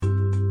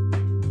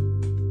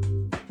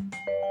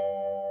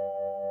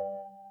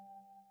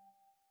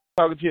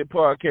Talking Chit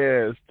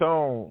Podcast,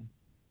 Tone,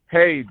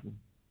 Hayden.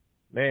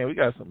 Man, we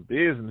got some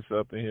business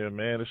up in here,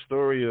 man. The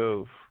story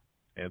of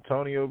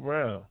Antonio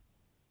Brown.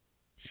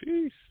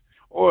 Jeez.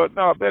 Or,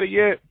 no, better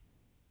yet,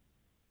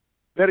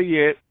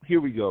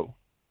 here we go.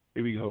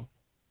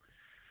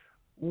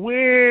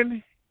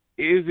 When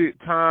is it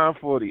time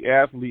for the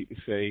athlete to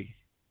say,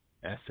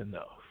 that's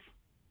enough?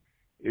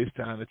 It's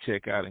time to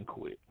check out and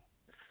quit.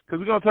 Because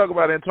we're going to talk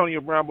about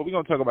Antonio Brown, but we're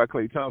going to talk about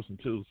Klay Thompson,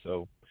 too.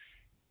 So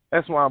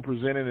that's why I'm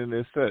presenting it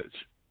as such.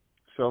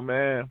 So,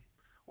 man,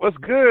 what's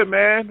good,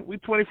 man? We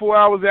 24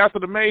 hours after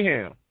the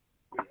mayhem.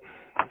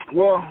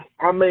 Well,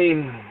 I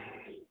mean,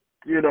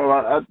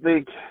 I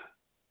think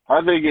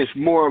it's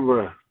more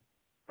of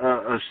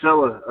a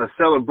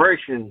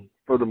celebration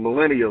for the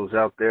millennials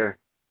out there.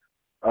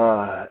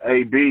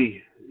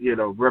 AB,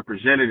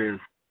 representative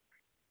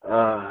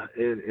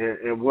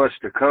in what's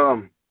to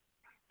come.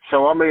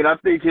 So, I mean, I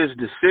think his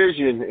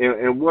decision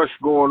and what's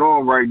going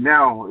on right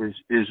now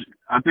is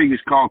I think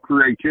it's called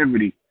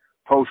creativity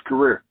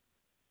post-career.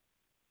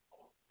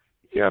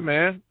 Yeah,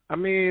 man. I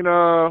mean,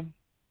 I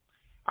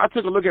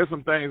took a look at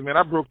some things, man.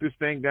 I broke this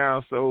thing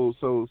down so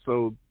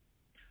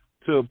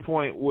to a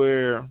point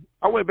where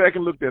I went back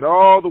and looked at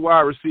all the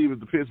wide receivers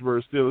the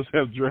Pittsburgh Steelers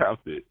have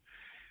drafted,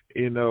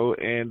 and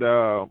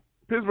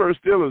Pittsburgh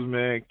Steelers,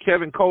 man,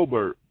 Kevin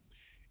Colbert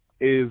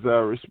is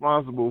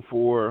responsible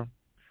for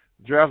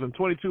drafting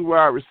 22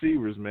 wide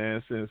receivers,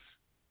 man, since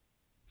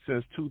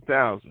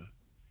 2000.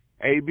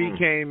 AB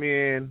came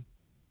in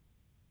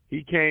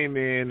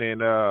in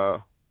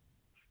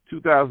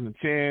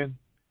 2010,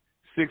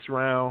 6th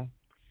round.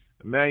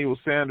 Emmanuel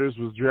Sanders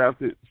was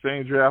drafted,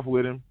 same draft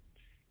with him,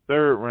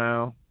 3rd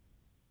round.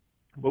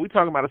 But we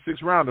talking about a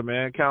 6th rounder,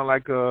 man, kind of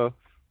like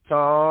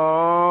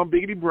Tom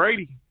Biggity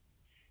Brady.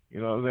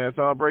 You know what I'm saying?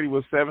 Tom Brady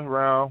was 7th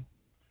round,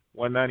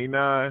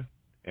 199.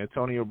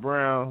 Antonio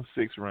Brown,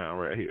 6th round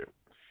right here.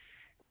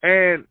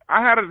 And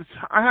I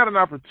had an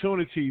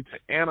opportunity to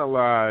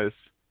analyze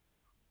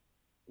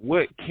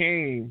what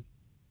came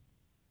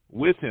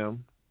with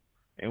him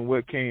and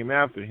what came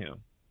after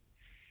him.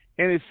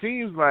 And it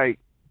seems like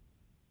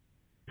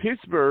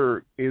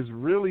Pittsburgh is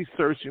really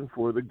searching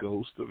for the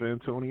ghost of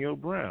Antonio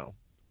Brown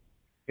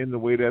in the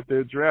way that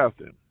they're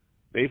drafting.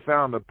 They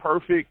found the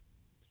perfect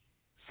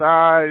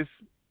size,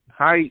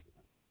 height,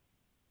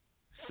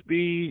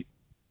 speed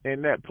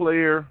in that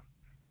player.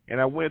 And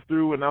I went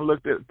through and I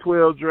looked at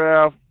 12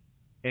 draft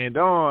and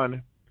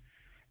on,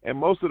 and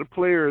most of the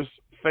players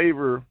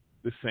favor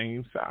the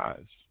same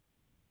size.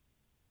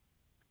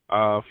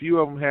 A few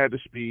of them had the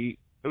speed.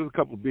 There was a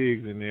couple of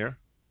bigs in there.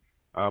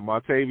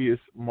 Martavius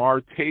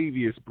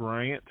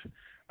Bryant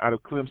out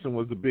of Clemson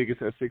was the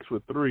biggest at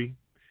 6'3",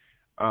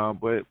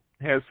 but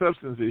had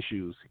substance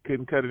issues. He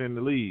couldn't cut it in the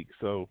league.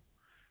 So,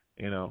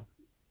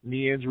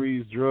 knee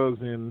injuries,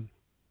 drugs, and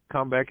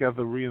comeback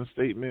after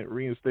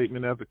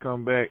reinstatement after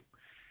comeback.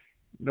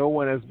 No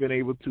one has been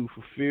able to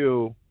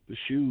fulfill the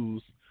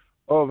shoes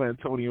of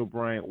Antonio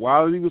Bryant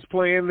while he was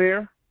playing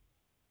there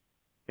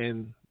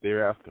and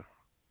thereafter.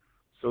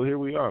 So here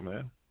we are,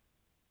 man.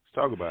 Let's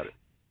talk about it.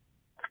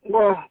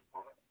 Well,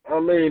 I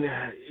mean,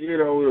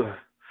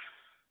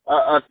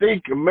 I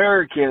think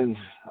Americans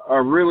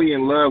are really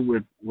in love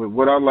with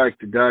what I like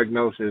to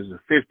diagnose as a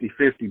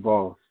 50-50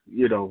 balls.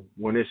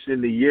 When it's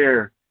in the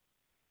air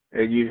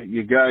and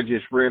your guy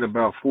just ran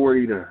about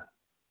 40 to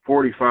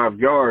 45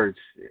 yards.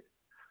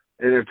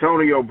 And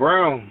Antonio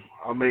Brown,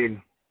 I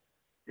mean,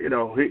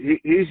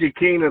 he's the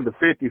king of the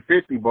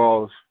 50-50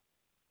 balls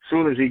as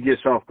soon as he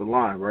gets off the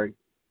line, right?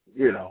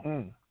 He's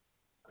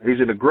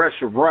an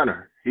aggressive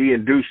runner. He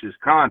induces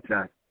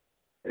contact.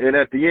 And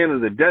at the end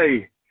of the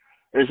day,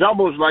 it's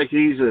almost like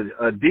he's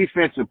a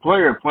defensive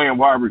player playing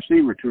wide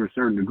receiver to a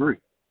certain degree.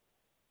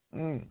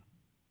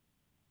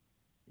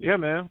 Yeah,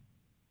 man.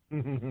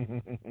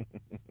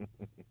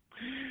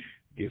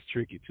 Gets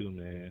tricky too,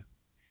 man.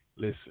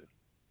 Listen.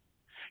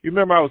 You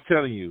remember I was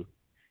telling you,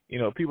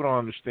 people don't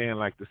understand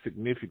like the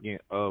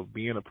significance of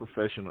being a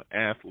professional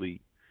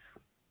athlete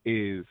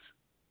is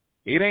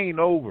it ain't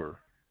over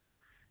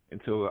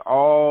until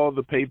all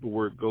the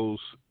paperwork goes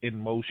in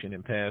motion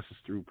and passes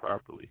through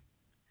properly.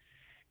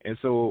 And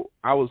so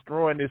I was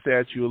throwing this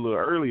at you a little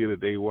earlier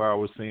today where I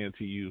was saying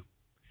to you,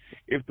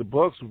 if the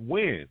Bucks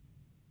win,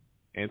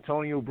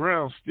 Antonio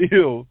Brown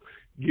still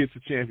gets a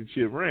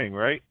championship ring,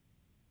 right?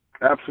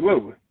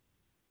 Absolutely.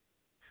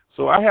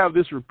 So I have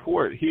this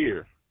report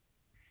here.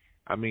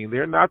 I mean,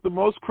 they're not the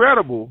most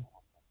credible,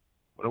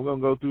 but I'm going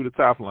to go through the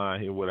top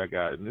line here, what I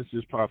got. And this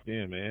just popped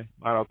in, man,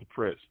 right off the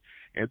press.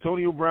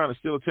 Antonio Brown is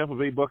still a Tampa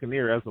Bay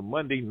Buccaneer as of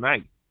Monday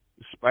night,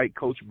 despite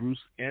Coach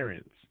Bruce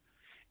Arians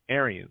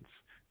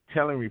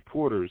telling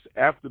reporters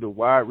after the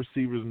wide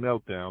receivers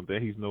meltdown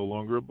that he's no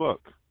longer a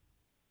Buck.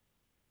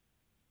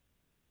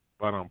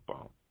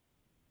 Ba-dum-bum.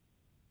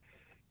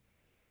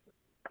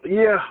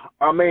 Yeah,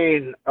 I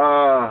mean,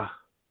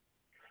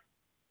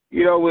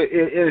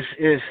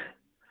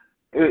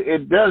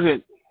 it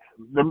doesn't.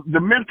 The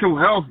mental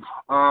health,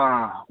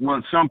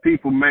 what some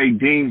people may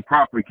deem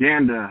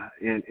propaganda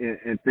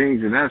and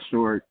things of that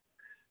sort,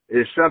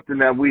 is something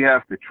that we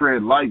have to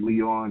tread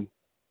lightly on,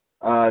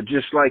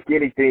 just like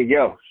anything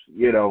else,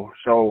 you know.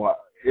 So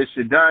it's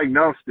a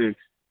diagnostics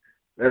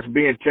that's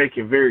being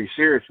taken very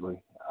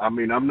seriously. I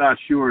mean, I'm not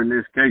sure in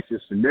this case or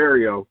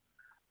scenario,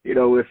 you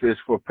know, if it's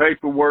for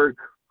paperwork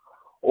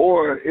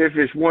or if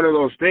it's one of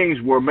those things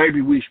where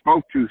maybe we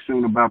spoke too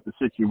soon about the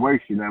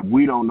situation that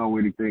we don't know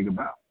anything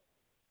about.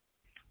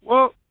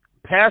 Well,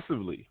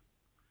 passively,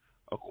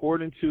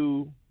 according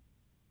to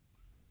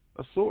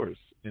a source,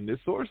 and this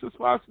source is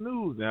Fox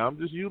News. Now,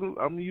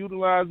 I'm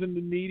utilizing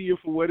the media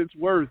for what it's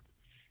worth.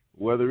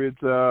 Whether it's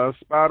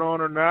spot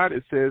on or not,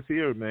 it says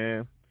here,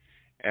 man,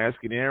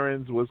 asking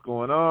Aaron's what's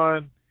going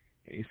on,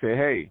 and he said,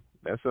 hey,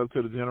 that's up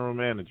to the general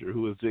manager,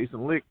 who is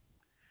Jason Licht,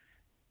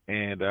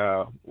 and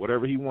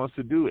whatever he wants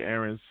to do,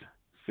 Aaron's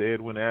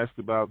said when asked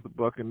about the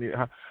Buccaneers,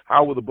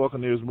 how will the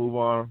Buccaneers move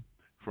on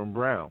from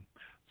Brown?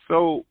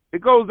 So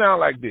it goes down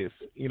like this,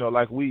 you know,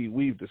 like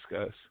we've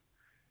discussed.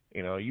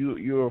 You know,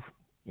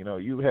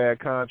 you've had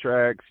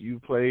contracts,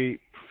 you've played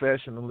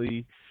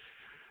professionally,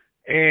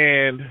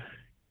 and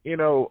you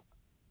know,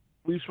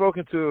 we've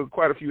spoken to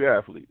quite a few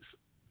athletes.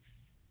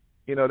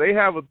 You know, they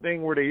have a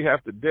thing where they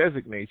have to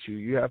designate you.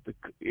 You have to,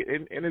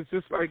 and it's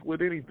just like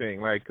with anything.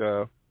 Like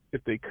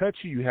if they cut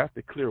you, you have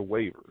to clear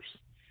waivers,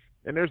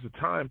 and there's a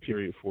time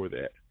period for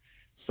that.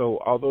 So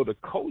although the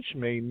coach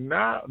may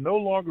no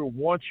longer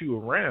want you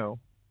around,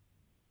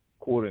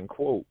 quote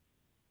unquote,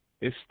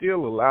 it's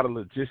still a lot of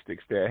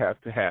logistics that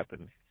have to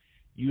happen.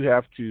 You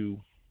have to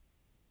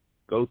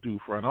go through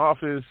front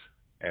office,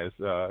 as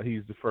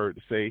he's deferred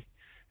to say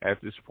at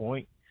this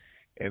point,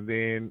 and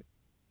then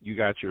you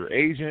got your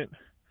agent.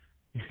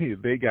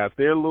 They got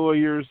their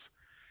lawyers.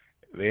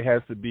 There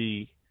has to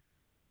be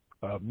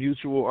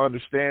mutual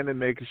understanding,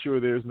 making sure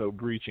there's no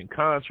breach in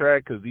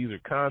contract, because these are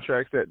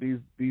contracts that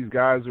these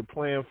guys are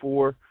playing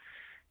for.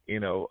 You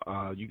know,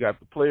 you got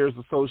the Players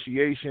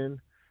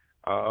Association.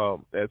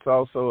 That's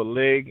also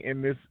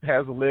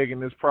has a leg in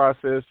this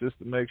process, just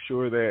to make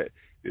sure that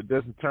it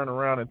doesn't turn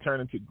around and turn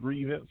into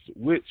grievance,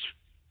 which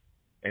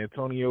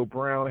Antonio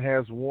Brown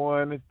has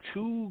won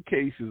 2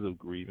 cases of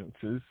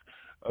grievances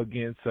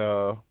against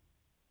 2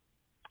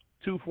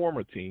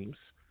 former teams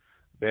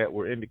that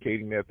were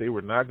indicating that they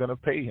were not going to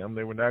pay him,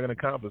 they were not going to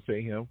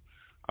compensate him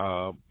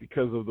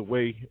because of the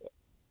way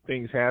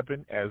things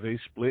happened as they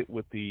split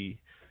with the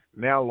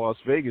now Las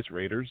Vegas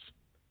Raiders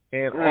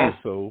and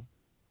also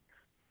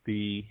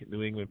the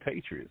New England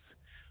Patriots.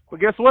 But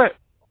guess what?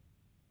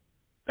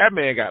 That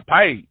man got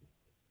paid.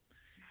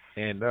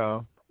 And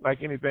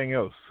like anything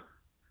else,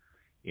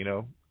 you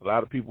know, a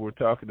lot of people were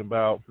talking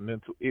about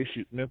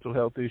mental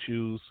health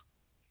issues.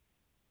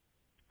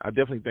 I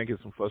definitely think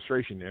it's some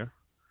frustration there,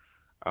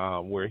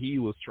 where he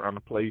was trying to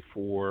play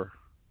for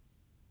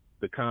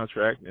the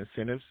contract and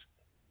incentives.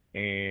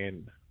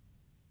 And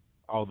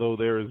although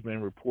there has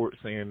been reports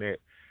saying that,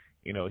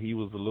 you know, he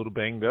was a little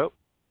banged up,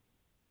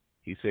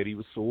 he said he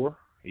was sore.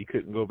 He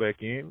couldn't go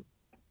back in,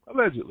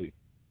 allegedly,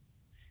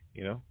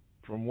 you know,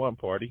 from one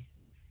party.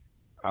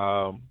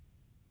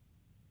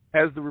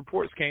 As the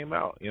reports came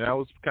out, you know, I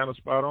was kind of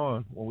spot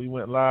on when we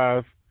went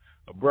live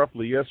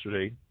abruptly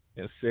yesterday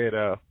and said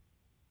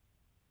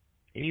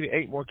he needed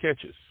 8 more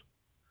catches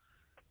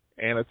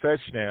and a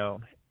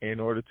touchdown in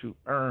order to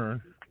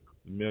earn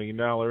the $1 million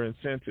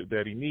incentive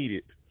that he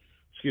needed.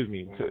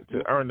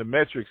 To earn the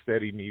metrics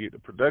that he needed, the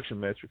production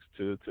metrics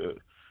to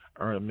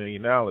earn $1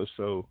 million.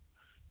 So,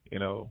 you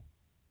know,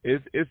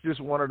 it's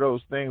just one of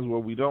those things where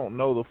we don't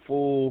know the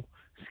full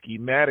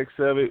schematics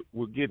of it.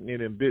 We're getting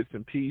it in bits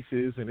and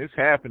pieces, and it's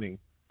happening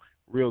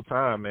real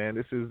time, man.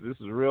 This is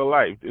real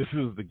life. This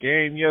is the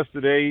game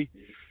yesterday,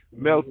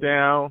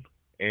 meltdown,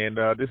 and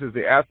this is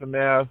the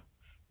aftermath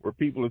where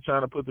people are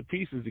trying to put the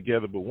pieces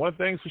together. But one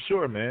thing's for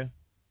sure, man,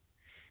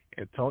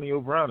 Antonio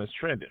Brown is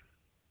trending.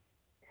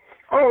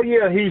 Oh,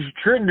 yeah, he's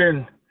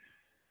trending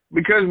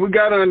because we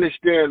got to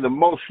understand the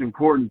most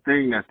important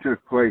thing that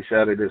took place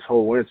out of this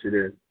whole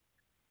incident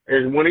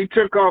is when he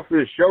took off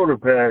his shoulder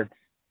pads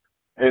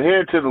and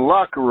headed to the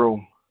locker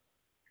room,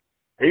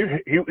 he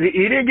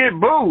didn't get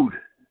booed.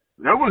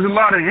 There was a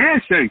lot of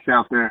handshakes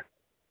out there.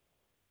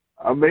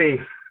 I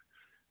mean,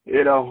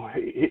 you know,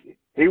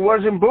 he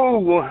wasn't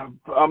booed.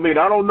 I mean,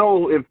 I don't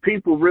know if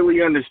people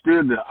really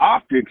understood the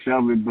optics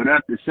of it, but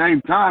at the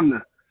same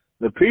time,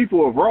 the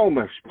people of Rome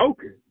have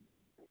spoken.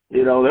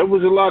 You know, there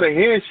was a lot of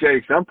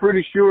handshakes. I'm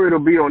pretty sure it'll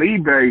be on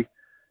eBay,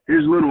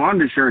 his little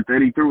undershirt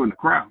that he threw in the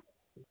crowd.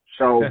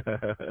 So,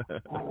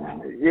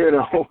 you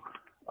know,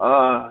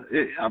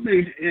 I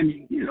mean,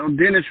 and, you know,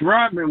 Dennis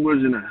Rodman was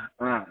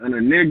an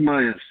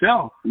enigma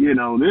himself. You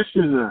know, this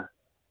is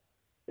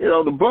you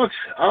know, the Bucs,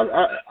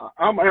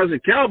 I'm as a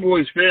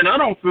Cowboys fan, I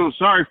don't feel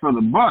sorry for the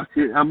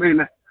Bucs. I mean,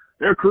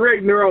 they're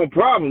creating their own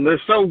problem.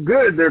 They're so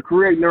good, they're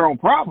creating their own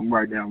problem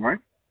right now, right?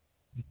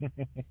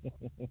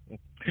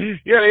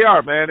 Yeah, they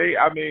are, man.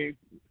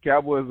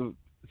 Cowboys are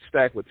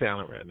stacked with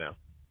talent right now.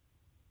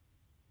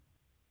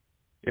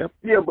 Yep.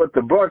 Yeah, but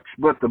the Bucs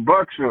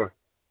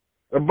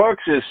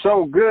is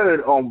so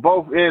good on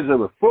both ends of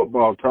the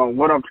football, Tone.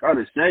 What I'm trying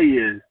to say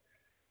is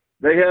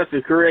they have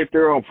to create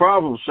their own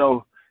problems.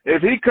 So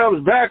if he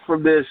comes back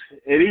from this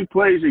and he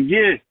plays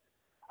again,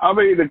 I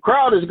mean, the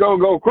crowd is going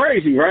to go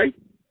crazy, right?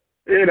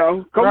 You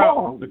know, come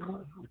on. The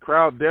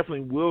crowd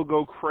definitely will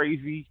go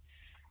crazy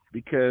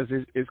because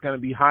it's going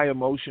to be high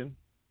emotion,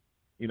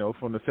 you know,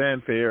 from the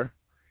fanfare,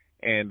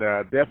 and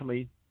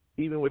definitely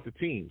even with the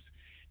teams.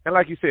 And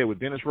like you said, with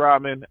Dennis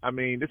Rodman, I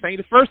mean, this ain't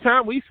the first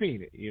time we've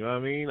seen it. You know what I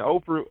mean?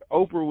 Oprah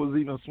was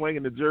even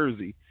swinging the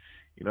jersey,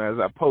 you know, as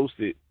I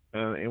posted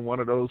in one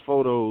of those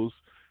photos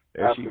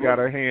that Absolutely. She got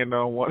her hand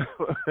on one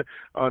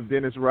on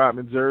Dennis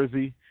Rodman's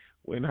jersey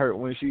when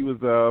she was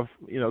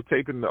you know,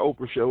 taping the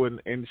Oprah show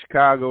in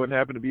Chicago and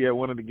happened to be at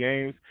one of the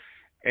games.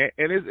 And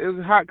it's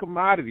a hot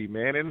commodity,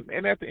 man.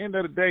 And at the end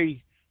of the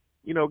day,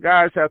 you know,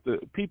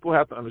 people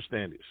have to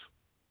understand this.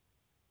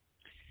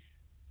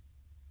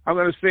 I'm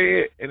going to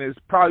say it, and it's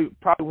probably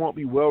won't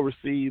be well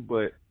received,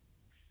 but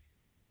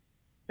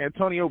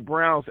Antonio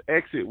Brown's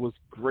exit was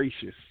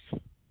gracious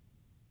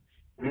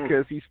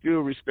because he still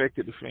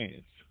respected the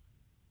fans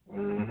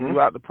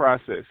throughout the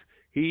process.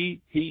 He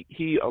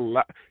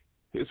allowed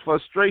his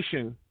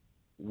frustration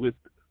with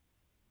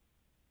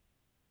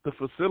the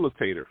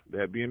facilitator,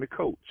 that being the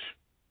coach,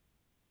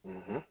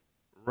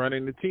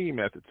 running the team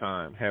at the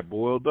time, had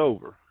boiled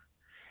over.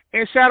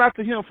 And shout out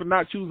to him for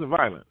not choosing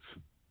violence.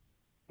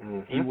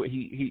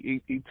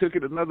 He took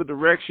it another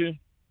direction,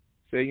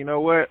 said, you know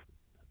what,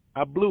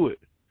 I blew it.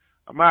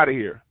 I'm out of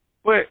here.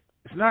 But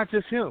it's not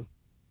just him.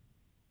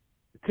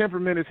 The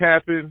temperament has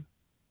happened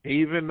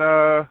even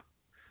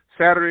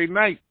Saturday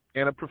night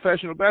in a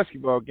professional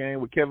basketball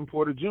game with Kevin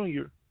Porter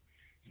Jr.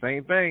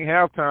 Same thing,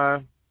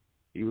 halftime.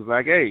 He was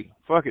like, hey,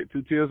 fuck it,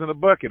 2 tears in a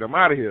bucket. I'm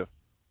out of here.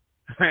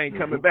 I ain't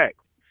coming back.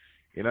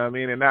 You know what I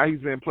mean? And now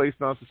he's been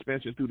placed on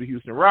suspension through the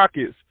Houston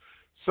Rockets.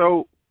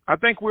 So I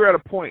think we're at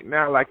a point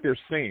now, like they're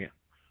saying,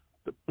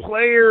 the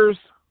players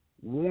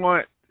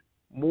want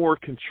more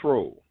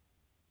control.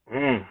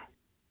 The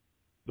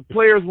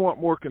players want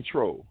more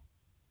control.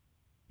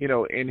 You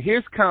know, in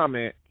his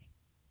comment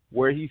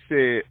where he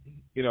said,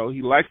 you know,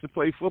 he likes to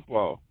play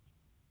football,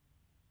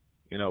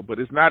 you know, but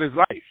it's not his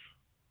life.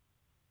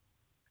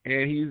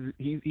 And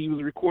he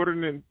was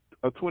recording in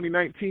a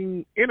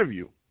 2019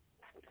 interview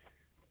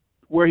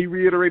where he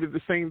reiterated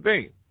the same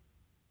thing.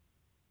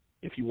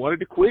 If he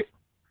wanted to quit,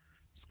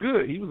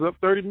 good. He was up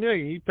 $30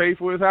 million. He paid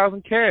for his house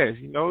in cash.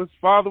 You know, his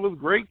father was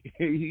great.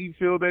 He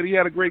felt that he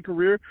had a great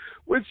career,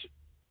 which,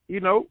 you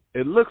know,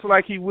 it looks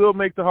like he will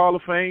make the Hall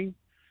of Fame,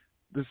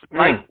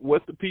 despite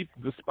what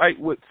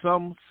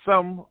some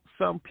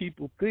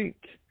people think.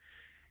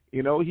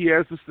 You know, he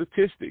has the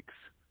statistics.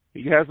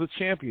 He has a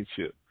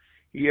championship.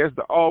 He has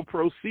the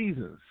All-Pro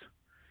seasons.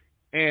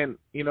 And,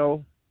 you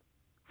know,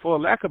 for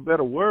lack of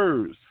better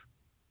words,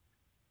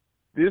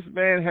 this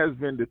man has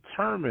been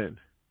determined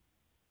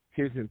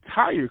his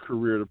entire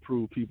career to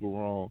prove people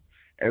wrong.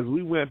 As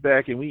we went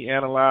back and we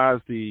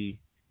analyzed the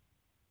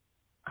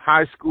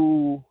high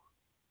school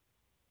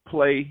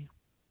play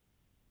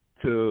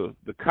to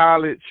the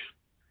college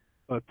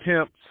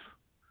attempts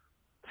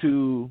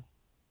to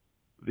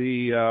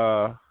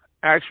the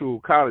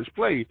actual college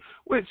play,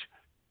 which,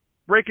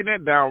 breaking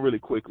that down really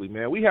quickly,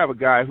 man, we have a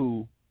guy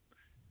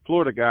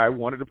Florida guy,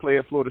 wanted to play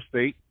at Florida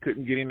State,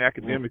 couldn't get in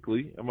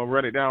academically. I'm going to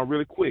run it down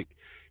really quick.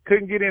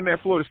 Couldn't get in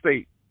at Florida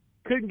State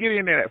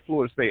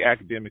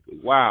academically.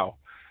 Wow.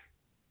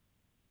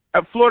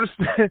 At Florida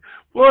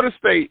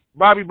State,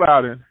 Bobby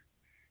Bowden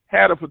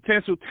had a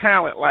potential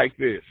talent like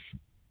this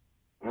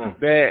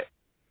that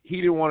he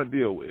didn't want to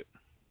deal with.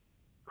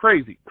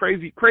 Crazy,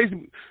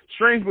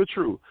 strange but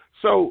true.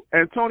 So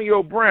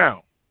Antonio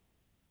Brown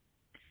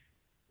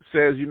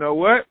says, you know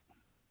what?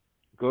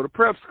 Go to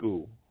prep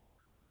school.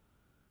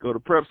 Go to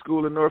prep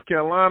school in North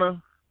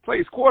Carolina,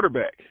 plays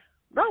quarterback.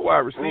 Not wide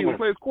receiver,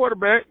 plays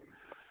quarterback,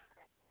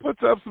 puts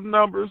up some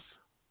numbers,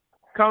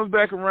 comes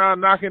back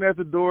around knocking at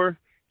the door,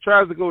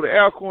 tries to go to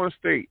Alcorn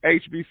State,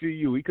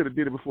 HBCU. He could have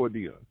did it before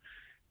Dion.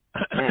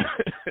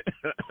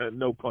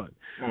 No pun.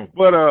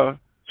 But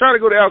tried to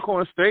go to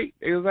Alcorn State.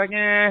 He was like,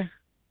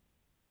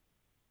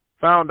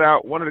 Found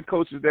out one of the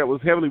coaches that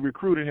was heavily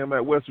recruiting him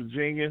at West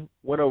Virginia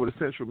went over to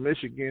Central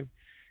Michigan.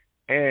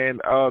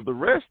 And the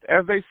rest,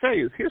 as they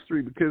say, is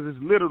history, because it's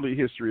literally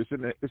history.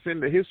 It's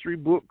in the history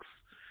books.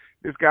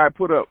 This guy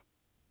put up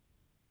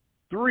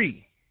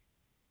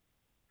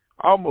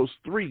almost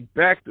three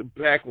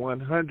back-to-back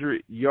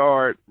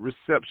 100-yard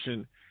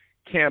reception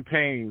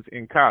campaigns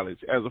in college.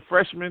 As a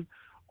freshman,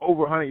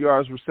 over 100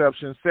 yards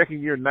reception.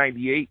 Second year,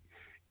 98.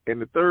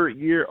 And the third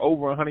year,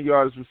 over 100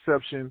 yards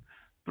reception,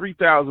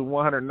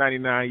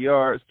 3,199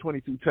 yards,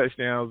 22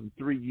 touchdowns in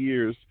 3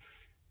 years,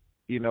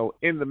 you know,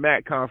 in the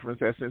MAC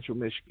conference at Central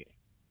Michigan.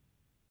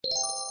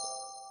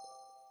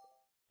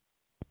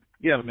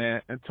 Yeah,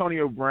 man.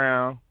 Antonio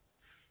Brown,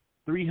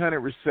 300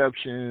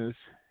 receptions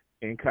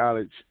in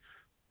college,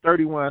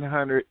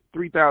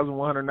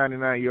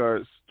 3,199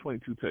 yards,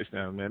 22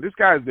 touchdowns, man. This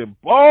guy's been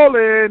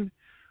balling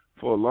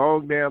for a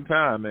long damn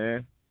time,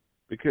 man,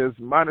 because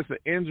minus an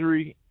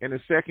injury in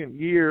his second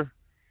year,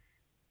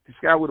 This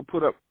guy would have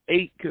put up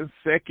 8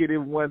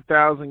 consecutive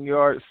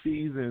 1,000-yard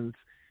seasons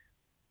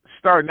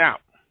starting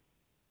out,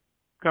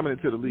 coming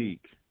into the league.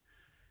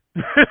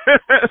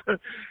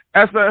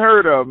 That's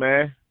unheard of,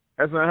 man.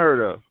 That's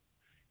unheard of.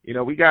 You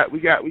know, we got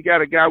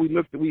a guy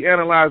we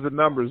analyzed the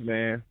numbers,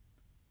 man.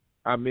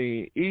 I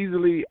mean,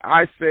 easily,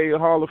 I say a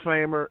Hall of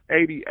Famer,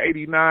 80,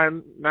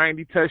 89,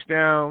 90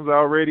 touchdowns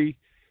already,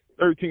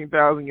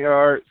 13,000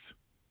 yards,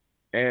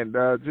 and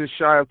just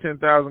shy of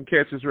 10,000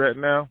 catches right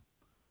now,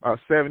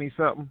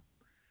 70-something.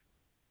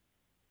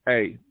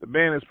 Hey, the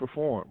man has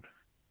performed.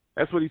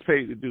 That's what he's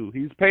paid to do.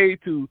 He's paid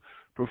to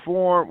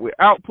perform with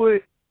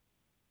output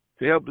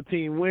to help the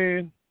team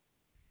win,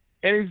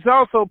 and he's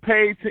also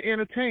paid to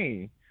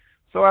entertain.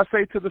 So I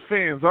say to the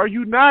fans, are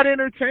you not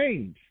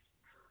entertained?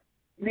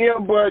 Yeah,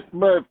 but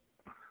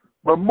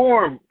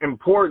more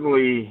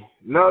importantly,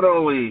 not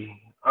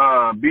only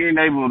being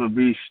able to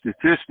be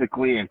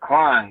statistically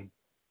inclined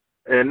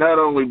and not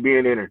only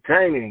being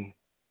entertaining,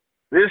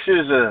 this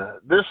is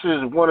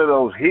one of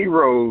those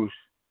heroes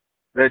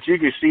that you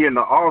can see in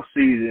the off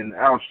season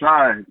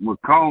outside with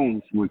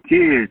cones with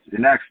kids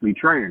and actually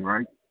training,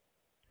 right?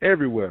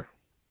 Everywhere.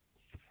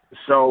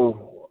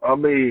 So I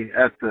mean,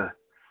 at the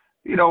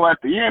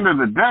end of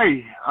the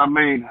day, I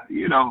mean,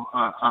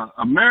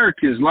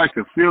 America is like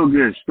a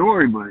feel-good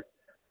story, but,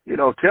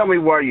 tell me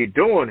why you're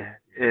doing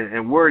it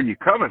and where you're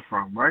coming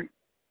from, right?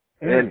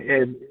 And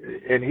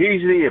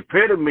he's the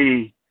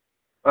epitome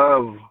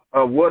of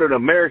what an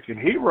American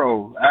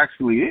hero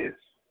actually is,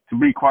 to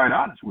be quite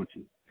honest with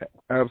you.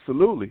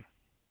 Absolutely.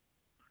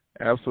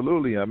 I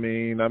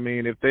mean,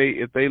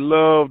 if they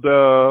loved,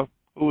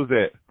 who was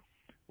that?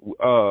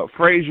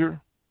 Frazier.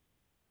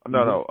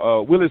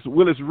 No,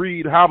 Willis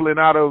Reed hobbling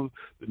out of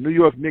the New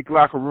York Knicks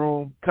locker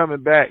room,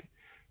 coming back,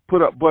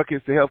 put up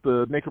buckets to help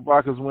the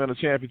Knickerbockers win a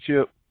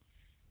championship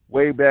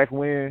way back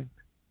when.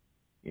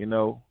 It's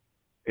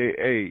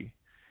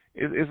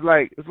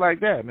like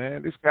that,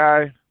 man. This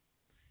guy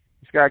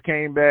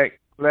came back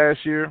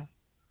last year,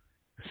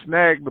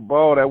 snagged the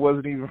ball that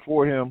wasn't even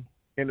for him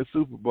in the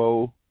Super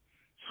Bowl,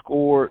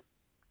 scored,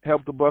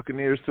 helped the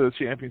Buccaneers to a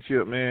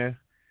championship, man.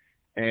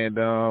 And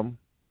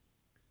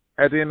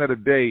at the end of the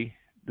day,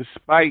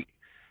 despite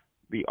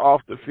the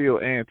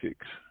off-the-field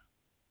antics,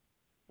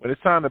 when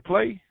it's time to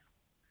play,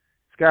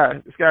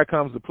 this guy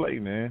comes to play,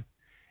 man.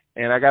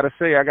 And I got to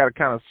say, I got to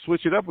kind of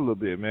switch it up a little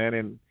bit, man.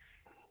 And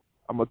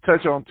I'm going to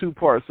touch on 2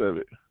 parts of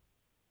it.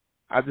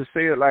 I just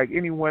say it like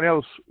anyone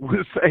else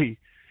would say.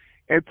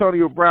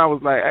 Antonio Brown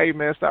was like, hey,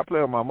 man, stop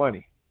playing with my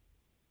money.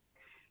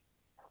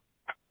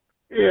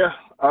 Yeah,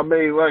 I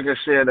mean, like I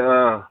said,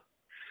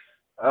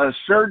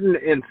 certain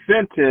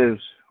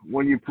incentives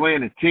when you're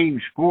playing a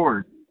team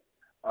sport,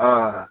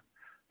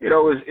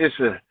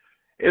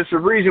 it's a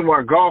reason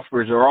why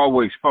golfers are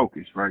always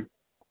focused, right?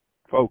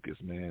 Focus,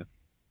 man.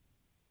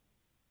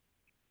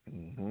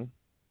 Mhm.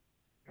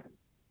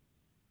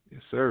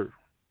 Yes, sir.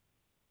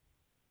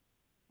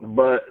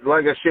 But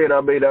like I said,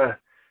 I mean,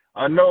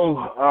 I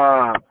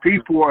know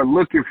people are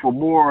looking for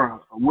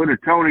more with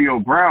Antonio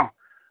Brown.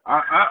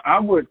 I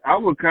would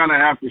kind of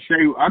have to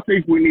say, I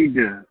think we need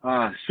to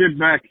sit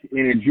back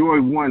and enjoy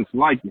one's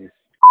likeness.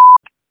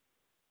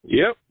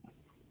 Yep.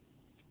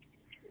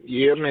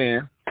 Yeah,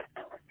 man.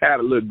 Had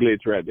a little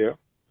glitch right there.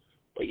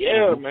 But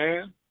yeah,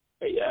 man.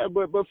 Yeah,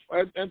 but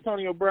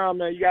Antonio Brown,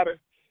 man, you gotta,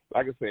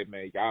 like I said,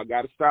 man, y'all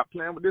gotta stop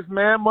playing with this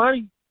man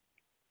money.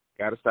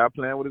 Gotta stop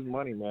playing with his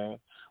money, man.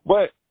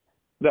 But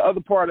the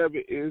other part of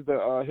it is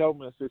the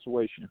helmet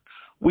situation.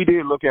 We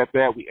did look at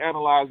that. We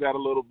analyzed that a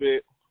little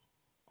bit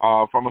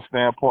from a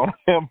standpoint of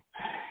him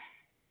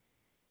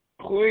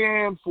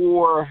playing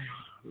for,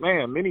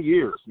 man, many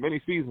years, many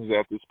seasons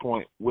at this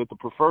point with the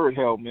preferred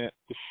helmet,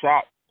 the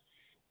shot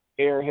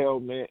air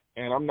helmet,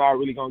 and I'm not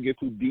really going to get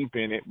too deep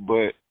in it,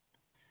 but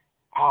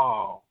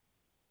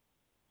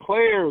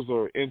players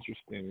are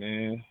interesting,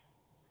 man.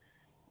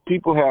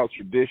 People have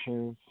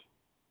traditions,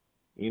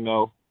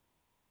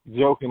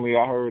 Jokingly,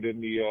 I heard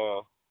in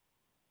the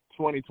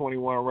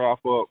 2021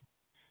 wrap-up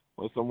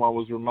when someone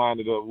was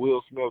reminded of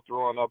Will Smith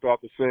throwing up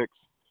after sex,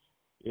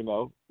 kind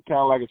of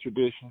like a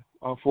tradition,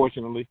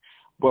 unfortunately.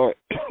 But,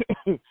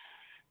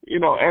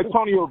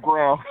 Antonio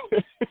Brown.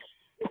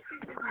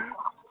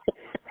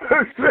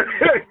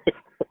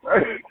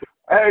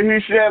 Hey, he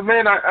said,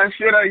 man, I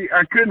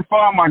couldn't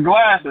find my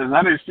glasses.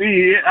 I didn't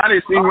see it. I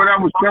didn't see where that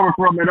was coming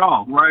from at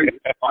all, right?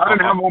 I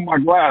didn't have on my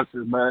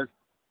glasses, man.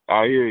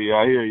 I hear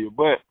you.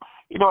 But,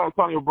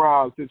 Antonio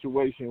Brown's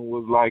situation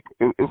was like,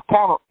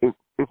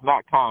 it's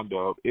not kind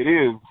of. It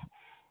is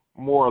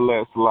more or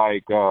less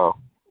like,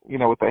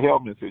 with the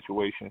helmet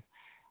situation.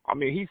 I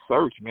mean, he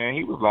searched, man.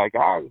 He was like,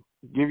 I'll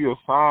give you a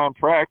signed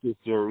practice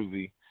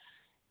jersey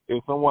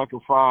if someone can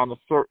find a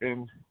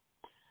certain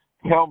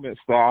helmet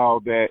style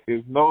that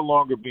is no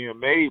longer being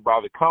made by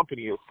the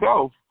company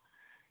itself,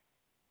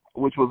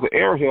 which was the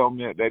air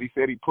helmet that he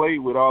said he played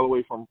with all the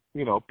way from,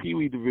 Pee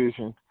Wee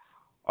division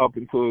up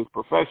into his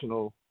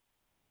professional,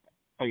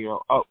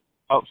 throughout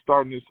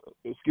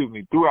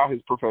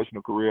his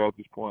professional career at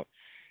this point.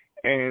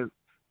 And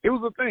it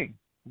was a thing.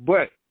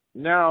 But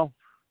now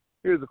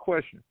here's a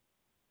question.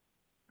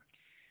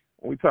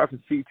 When we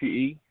talking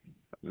CTE,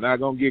 I'm not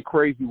going to get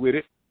crazy with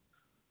it,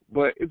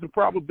 but it's a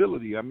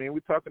probability. I mean,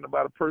 we're talking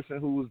about a person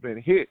who's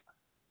been hit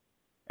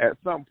at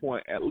some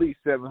point at least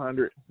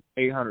 700,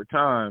 800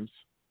 times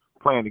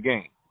playing the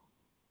game.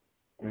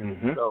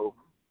 Mm-hmm. So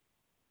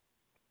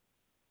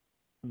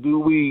do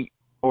we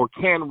or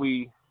can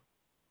we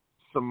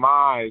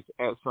surmise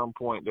at some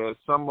point that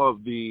some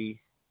of the,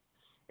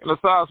 and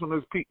aside from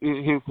his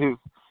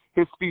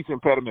speech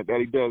impediment that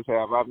he does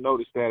have, I've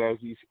noticed that as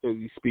he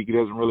speaks, he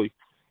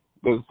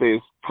doesn't say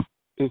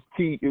his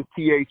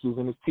THs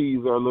and his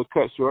T's are a little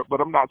cut short,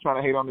 but I'm not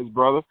trying to hate on his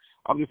brother.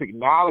 I'm just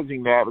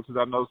acknowledging that because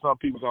I know some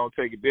people don't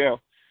take it there.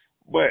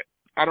 But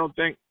I don't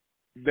think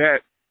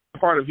that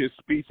part of his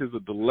speech is a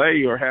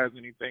delay or has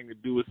anything to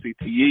do with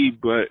CTE.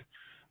 But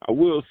I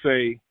will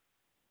say,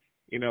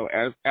 you know,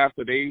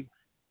 after the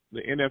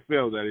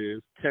NFL, that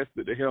is,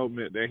 tested the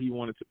helmet that he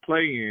wanted to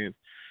play in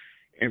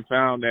and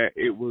found that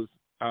it was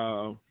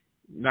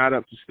not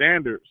up to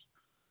standards,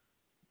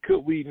 could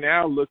we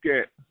now look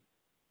at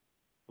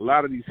a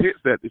lot of these hits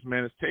that this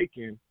man has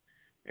taken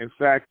and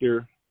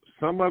factor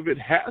some of it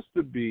has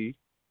to be,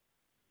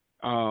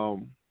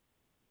 some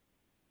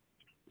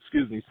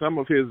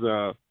of his,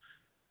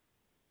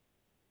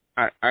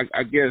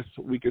 I guess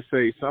we could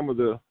say some of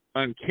the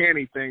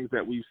uncanny things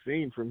that we've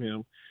seen from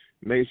him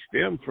may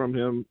stem from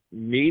him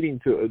needing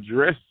to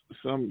address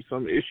some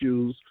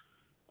issues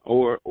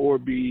or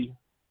be,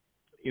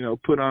 you know,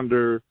 put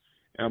under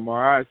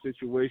MRI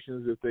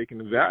situations if they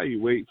can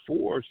evaluate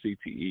for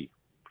CTE.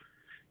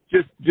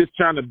 Just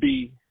trying to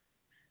be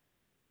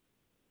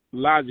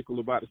logical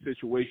about the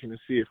situation and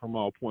see it from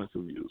all points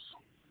of views.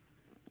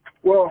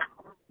 Well,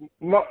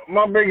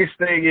 my biggest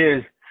thing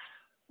is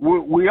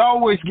we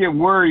always get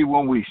worried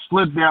when we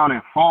slip down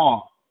and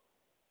fall.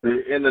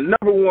 And the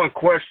number one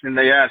question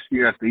they ask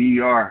you at the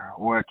ER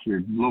or at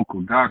your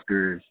local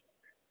doctor is,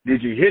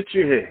 did you hit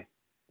your head?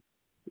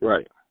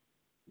 Right.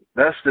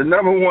 That's the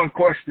number one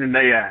question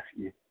they ask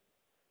you.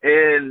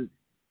 And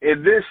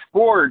in this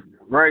sport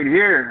right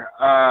here,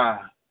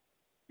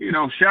 you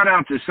know, shout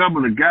out to some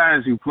of the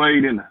guys who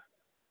played in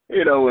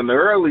the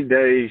early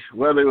days,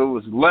 whether it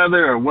was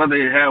leather or whether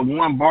it had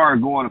one bar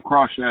going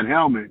across that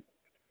helmet.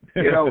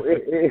 You know,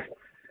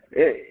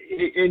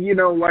 and you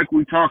know, like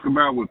we talk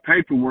about with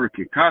paperwork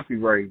and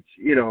copyrights,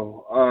 you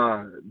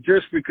know,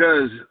 just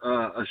because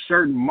a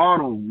certain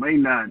model may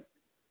not,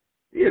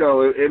 you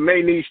know, it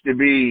may need to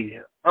be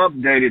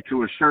updated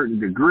to a certain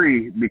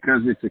degree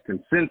because it's a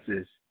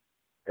consensus.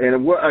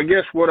 And I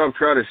guess what I'm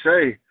trying to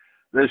say,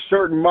 there's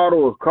certain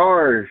model of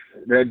cars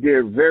that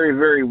did very,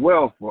 very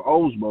well for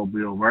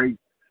Oldsmobile, right?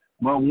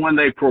 But when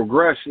they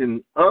progress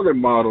in other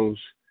models,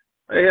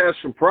 they had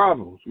some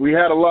problems. We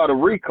had a lot of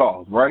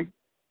recalls, right?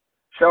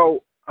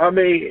 So, I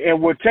mean, and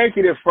we're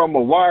taking it from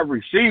a wide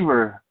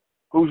receiver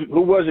who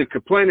wasn't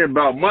complaining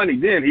about money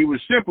then. He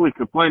was simply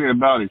complaining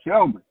about his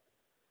helmet.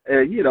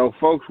 And, you know,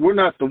 folks, we're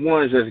not the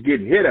ones that's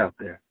getting hit out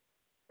there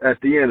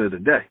at the end of the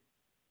day.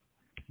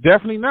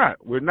 Definitely not.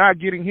 We're not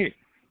getting hit.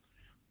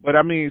 But,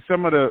 I mean,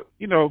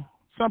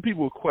 some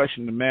people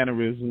question the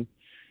mannerism,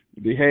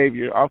 the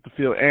behavior,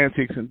 off-the-field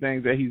antics and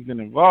things that he's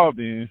been involved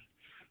in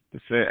to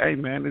say, hey,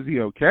 man, is he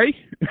okay?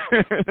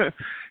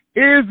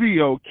 Is he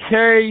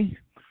okay?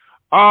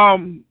 I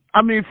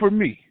mean, for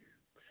me,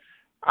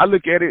 I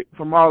look at it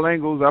from all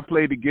angles. I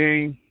played the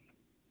game,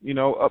 you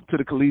know, up to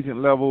the collegiate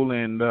level,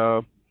 and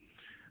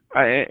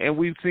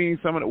we've seen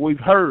we've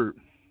heard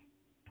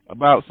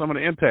about some of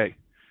the impact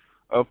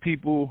of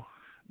people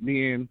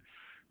being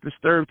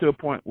disturbed to a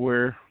point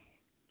where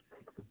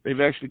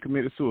they've actually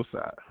committed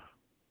suicide.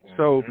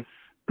 So,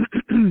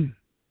 you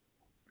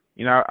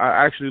know,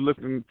 I actually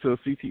looked into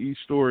CTE's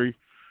story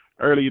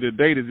earlier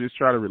today to just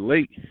try to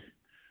relate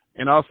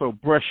and also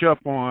brush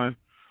up on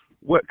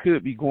what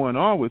could be going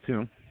on with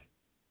him.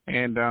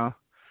 And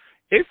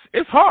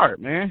it's hard,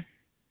 man.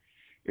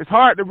 It's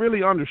hard to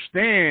really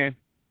understand.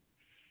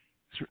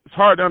 It's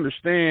hard to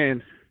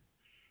understand,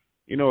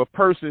 you know, a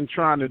person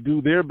trying to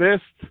do their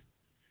best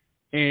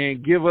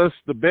and give us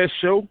the best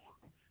show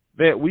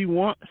that we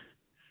want,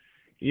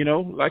 you know,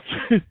 like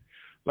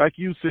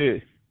you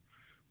said,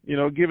 you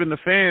know, giving the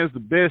fans the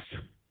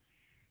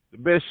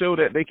best show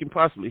that they can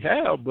possibly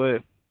have.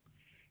 But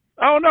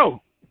I don't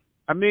know.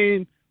 I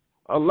mean,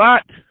 a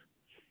lot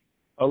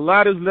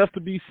is left to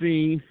be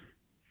seen.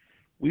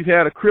 We've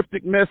had a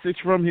cryptic message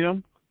from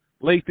him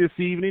late this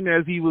evening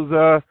as he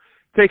was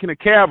taking a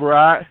cab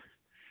ride,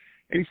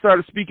 and he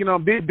started speaking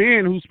on Big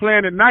Ben, who's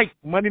playing tonight,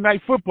 Monday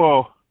Night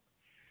Football.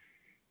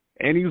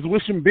 And he was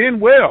wishing Ben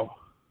well.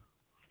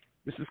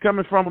 This is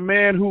coming from a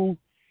man who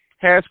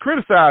has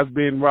criticized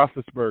Ben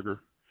Roethlisberger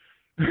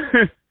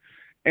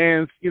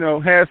and, you know,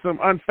 has some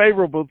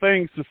unfavorable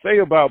things to say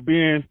about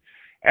Ben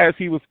as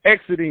he was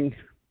exiting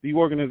the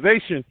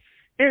organization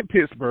in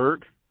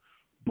Pittsburgh.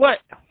 But,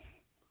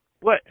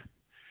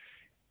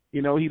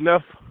 you know, he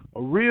left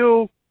a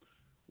real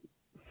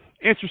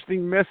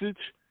interesting message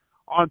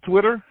on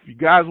Twitter. If you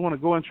guys want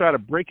to go and try to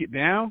break it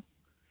down,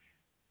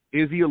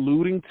 is he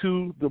alluding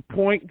to the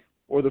point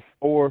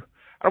or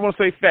I don't want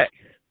to say fact,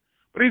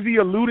 but is he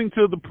alluding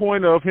to the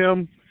point of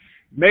him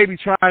maybe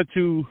trying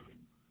to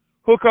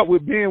hook up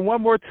with Ben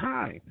one more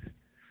time?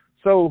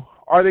 So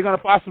are they going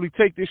to possibly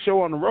take this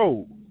show on the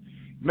road?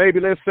 Maybe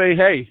let's say,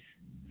 hey,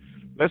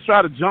 let's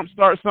try to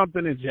jumpstart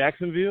something in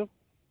Jacksonville.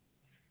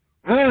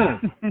 I'm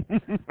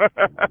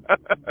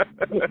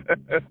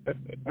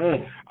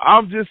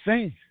just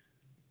saying,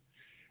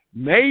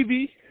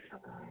 maybe,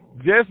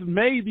 just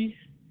maybe,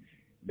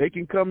 they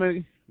can come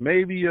and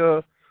maybe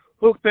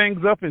hook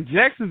things up in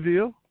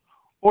Jacksonville,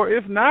 or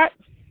if not,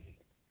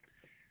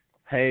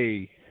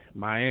 hey,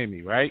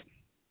 Miami, right?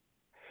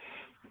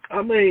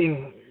 I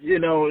mean, you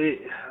know,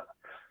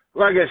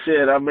 like I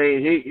said, I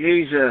mean,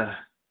 he's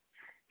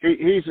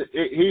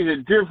a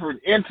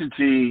different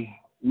entity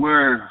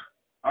where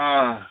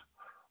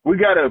we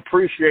got to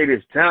appreciate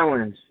his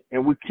talents,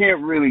 and we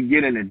can't really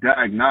get into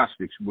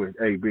diagnostics with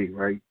AB,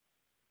 right?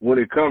 When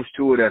it comes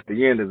to it at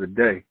the end of the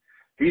day.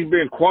 He's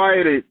been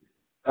quieted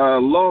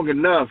long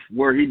enough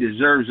where he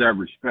deserves that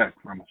respect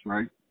from us,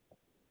 right?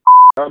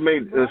 I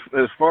mean,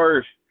 as far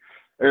as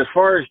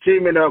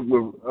teaming up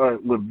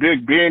with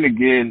Big Ben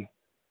again,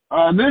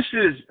 this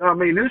is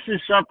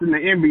something the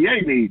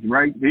NBA needs,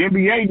 right? The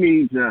NBA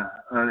needs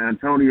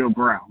Antonio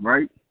Brown,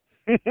 right?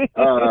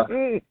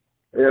 If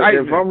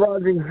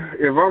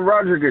I'm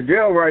Roger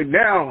Goodell right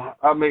now,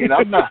 I mean,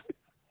 I'm not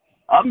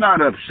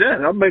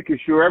upset. I'm making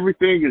sure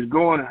everything is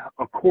going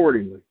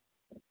accordingly.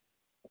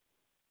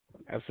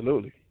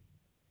 Absolutely.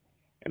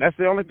 And that's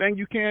the only thing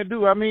you can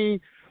do. I mean,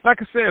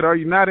 like I said, are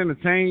you not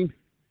entertained?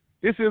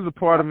 This is a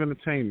part of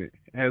entertainment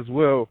as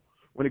well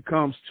when it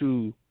comes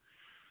to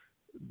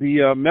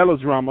the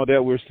melodrama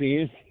that we're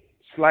seeing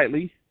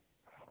slightly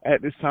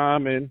at this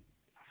time. And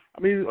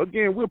I mean,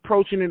 again, we're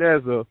approaching it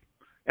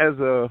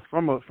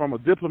from a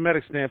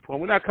diplomatic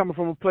standpoint. We're not coming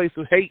from a place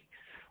of hate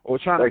or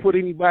trying to put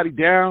anybody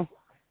down.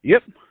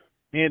 Yep.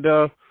 And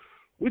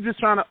we're just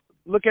trying to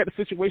look at the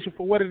situation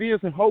for what it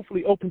is and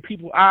hopefully open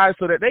people's eyes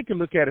so that they can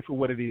look at it for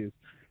what it is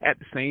at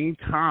the same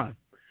time.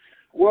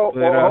 Well,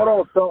 hold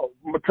on. So,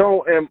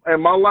 Matone,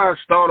 and my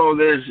last thought on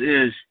this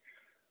is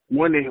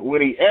when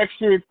he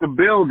exited the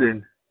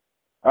building,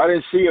 I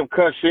didn't see him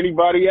cuss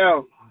anybody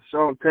out. I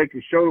saw him take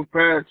his shoulder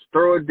pads,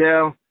 throw it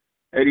down,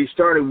 and he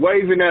started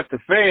waving at the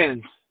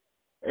fans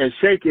and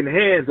shaking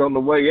hands on the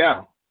way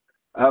out.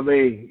 I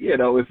mean, you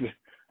know, in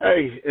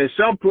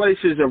some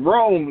places of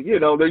Rome, you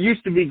know, there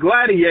used to be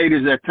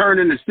gladiators that turned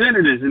into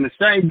senators in the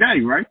same day,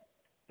 right?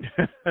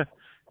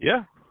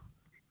 Yeah,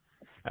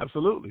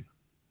 absolutely.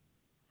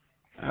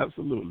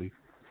 Absolutely.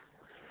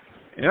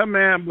 Yeah,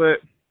 man, but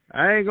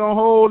I ain't going to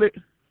hold it.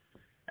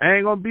 I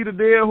ain't going to beat a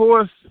dead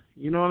horse.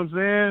 You know what I'm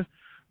saying?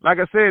 Like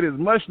I said, there's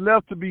much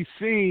left to be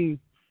seen,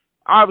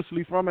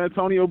 obviously, from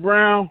Antonio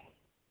Brown.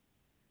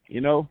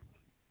 You know,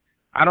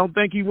 I don't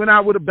think he went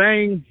out with a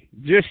bang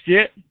just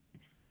yet.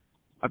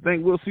 I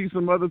think we'll see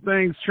some other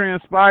things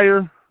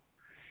transpire.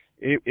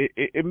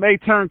 It may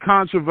turn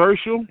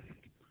controversial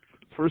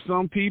for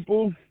some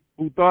people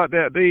who thought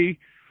that they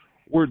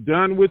were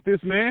done with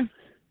this man.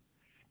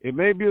 It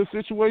may be a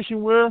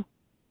situation where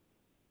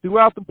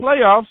throughout the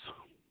playoffs,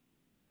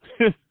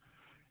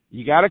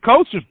 you got to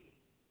coach him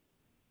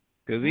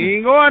because he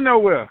ain't going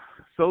nowhere.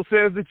 So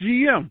says the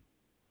GM.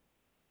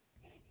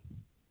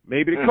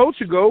 Maybe the coach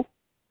will go.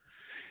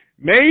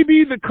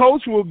 Maybe the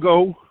coach will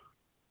go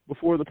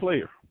before the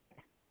player.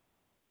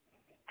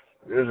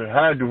 There's a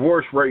high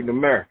divorce rate in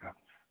America.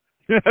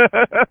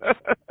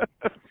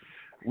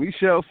 We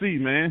shall see,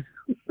 man,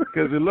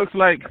 because it looks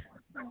like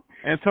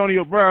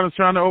Antonio Brown is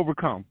trying to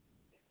overcome.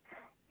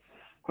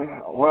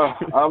 Well,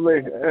 I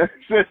mean,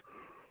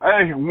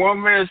 hey,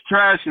 one man's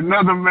trash,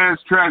 another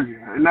man's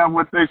treasure. Isn't that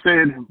what they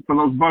said for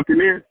those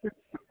Buccaneers?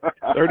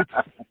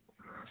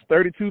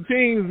 32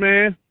 teams,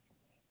 man.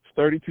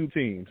 32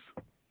 teams.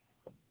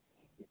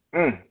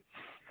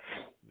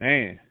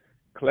 Man,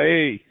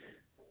 Clay.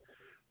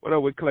 What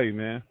up with Clay,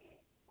 man?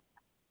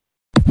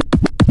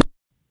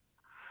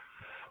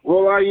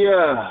 Well,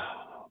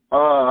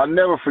 I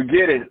never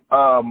forget it.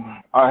 I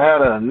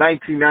had a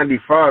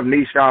 1995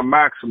 Nissan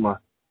Maxima.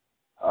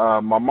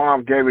 My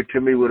mom gave it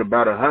to me with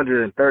about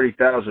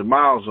 130,000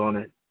 miles on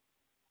it,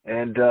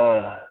 and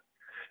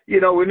you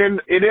know, it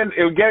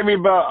gave me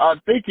about. I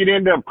think it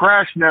ended up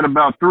crashing at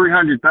about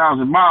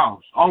 300,000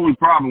 miles. Only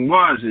problem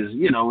is,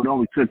 you know, it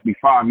only took me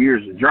 5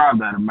 years to drive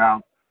that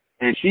amount.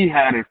 And she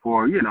had it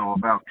for, you know,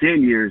 about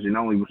 10 years and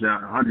only was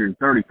at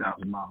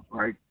 130,000 miles,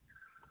 right?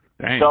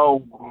 Dang.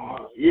 So,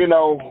 you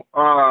know,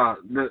 I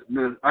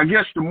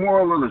guess the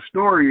moral of the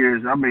story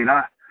is, I mean,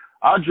 I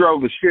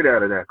drove the shit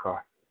out of that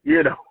car,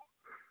 you know,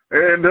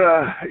 and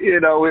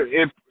you know,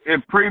 it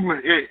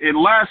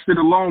lasted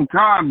a long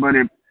time, but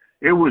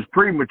it was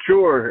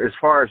premature as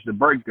far as the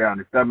breakdown,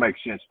 if that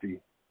makes sense to you.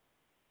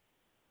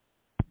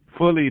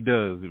 Fully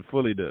does. It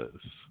fully does.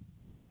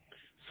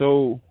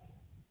 So,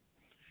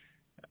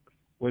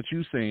 what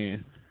you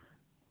saying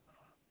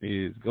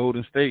is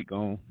Golden State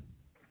gonna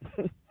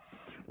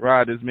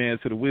ride this man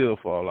till the wheel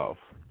fall off.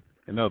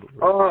 In other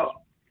words,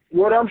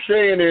 what I'm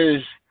saying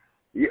is,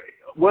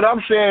 what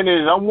I'm saying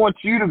is I want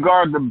you to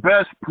guard the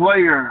best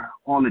player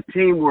on the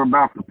team we're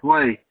about to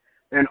play.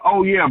 And,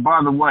 oh, yeah,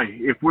 by the way,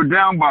 if we're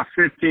down by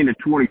 15 to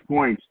 20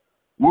 points,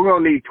 we're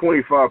going to need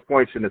 25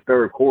 points in the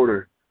third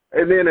quarter.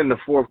 And then in the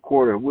fourth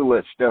quarter, we'll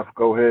let Steph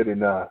go ahead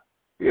and,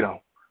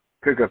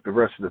 pick up the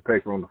rest of the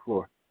paper on the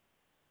floor.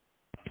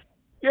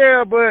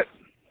 Yeah, but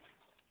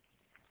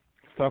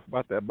let's talk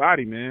about that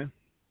body, man.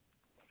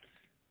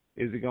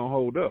 Is it going to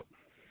hold up?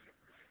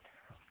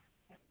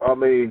 I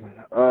mean,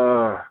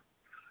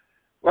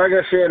 like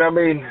I said,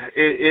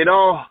 it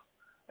all,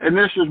 and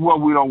this is what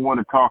we don't want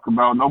to talk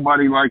about.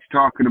 Nobody likes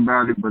talking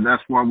about it, but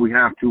that's why we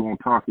have to on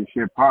Talking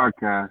Shit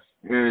podcast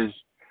is,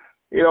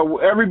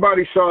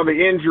 everybody saw the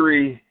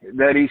injury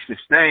that he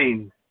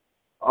sustained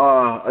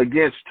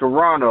against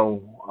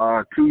Toronto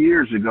 2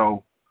 years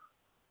ago,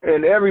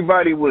 and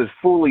everybody was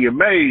fully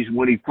amazed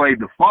when he played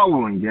the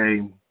following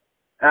game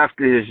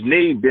after his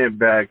knee bent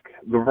back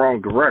the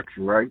wrong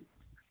direction, right?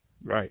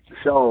 Right.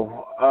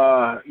 So,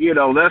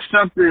 that's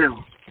something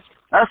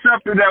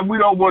that we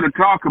don't want to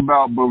talk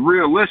about, but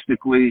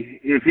realistically,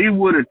 if he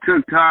would have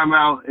took time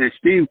out, and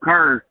Steve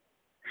Kerr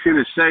should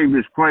have saved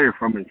his player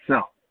from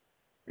himself.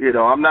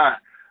 I'm not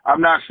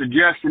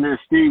suggesting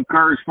it's Steve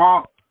Kerr's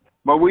fault,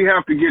 but we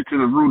have to get to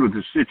the root of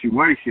the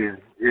situation.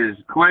 Is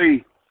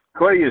Clay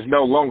is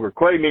no longer.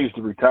 Clay needs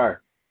to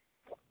retire.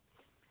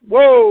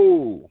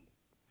 Whoa.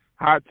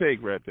 Hot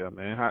take right there,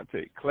 man. Hot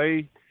take.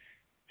 Clay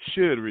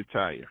should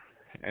retire,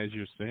 as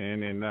you're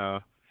saying. And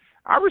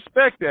I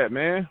respect that,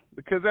 man,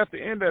 because at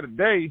the end of the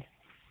day,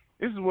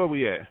 this is where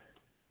we at.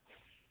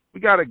 We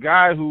got a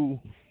guy who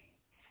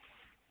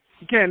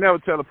you can't never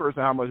tell a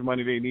person how much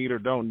money they need or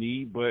don't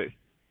need, but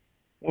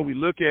when we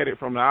look at it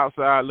from the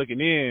outside looking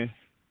in,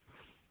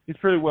 he's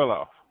pretty well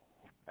off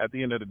at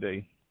the end of the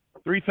day.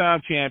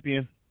 3-time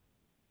champion,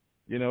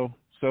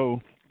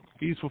 so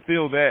he's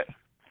fulfilled that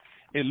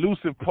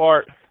elusive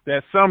part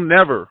that some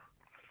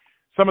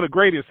of the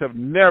greatest have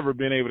never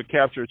been able to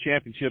capture a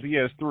championship. He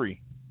has 3.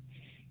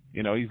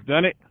 He's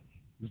done it.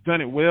 He's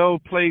done it well,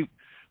 played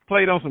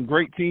on some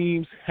great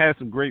teams, had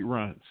some great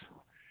runs.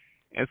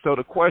 And so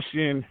the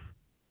question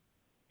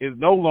is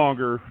no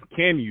longer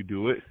can you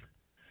do it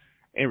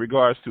in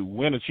regards to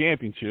win a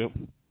championship.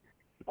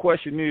 The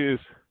question is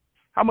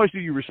how much do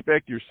you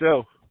respect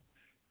yourself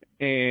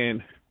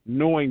and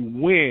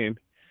knowing when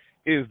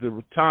is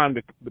the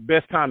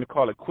best time to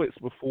call it quits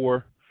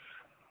before,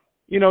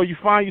 you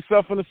find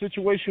yourself in a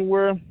situation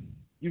where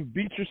you've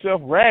beat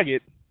yourself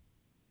ragged,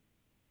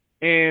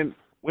 and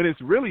when it's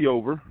really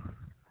over,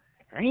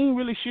 there ain't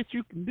really shit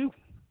you can do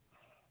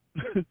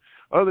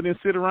other than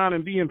sit around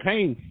and be in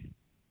pain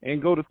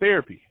and go to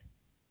therapy.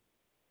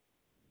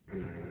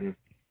 Mm-hmm.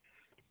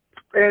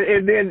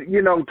 And then,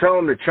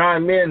 Tone, to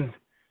chime in,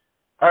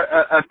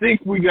 I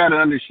think we got to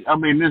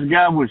understand. This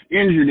guy was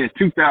injured in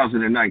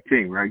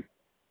 2019, right?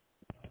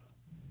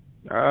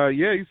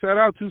 Yeah, he sat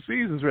out 2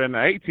 seasons right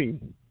now,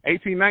 18,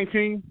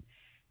 19.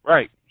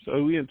 Right.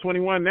 So we in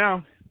 21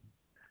 now.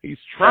 He's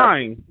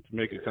trying to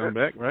make a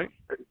comeback, right?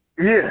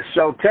 Yeah,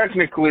 so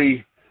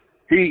technically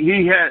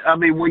he had,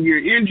 when your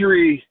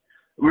injury,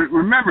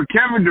 remember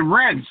Kevin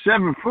Durant,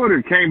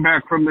 7-footer, came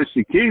back from this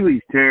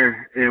Achilles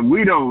tear, and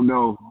we don't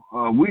know.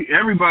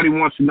 Everybody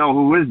wants to know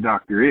who his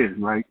doctor is,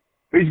 right?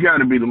 He's got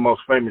to be the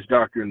most famous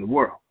doctor in the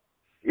world,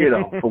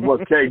 for what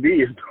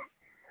KD is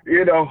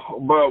doing.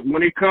 But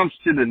when it comes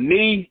to the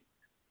knee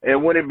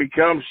and when it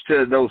becomes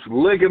to those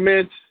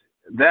ligaments,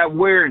 that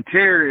wear and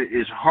tear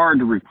is hard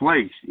to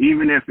replace,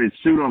 even if it's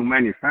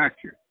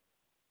pseudo-manufactured.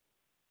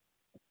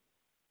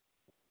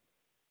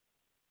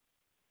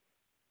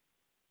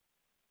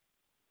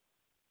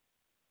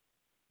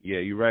 Yeah,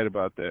 you're right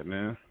about that,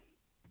 man.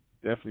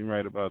 Definitely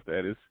right about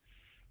that.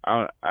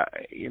 I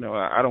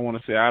don't want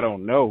to say I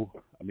don't know.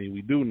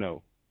 We do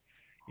know.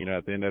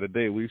 At the end of the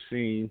day, we've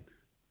seen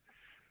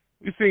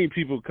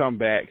people come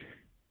back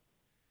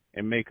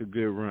and make a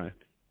good run.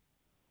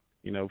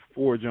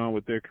 Forge on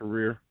with their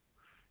career.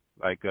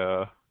 Like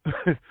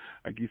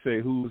like you say,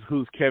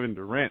 who's Kevin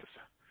Durant's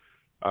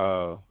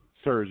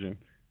surgeon?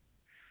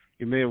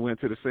 He may have went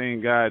to the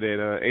same guy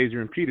that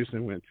Adrian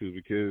Peterson went to,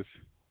 because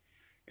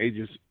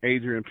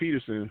Adrian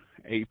Peterson,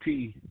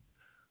 AP,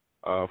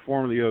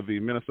 formerly of the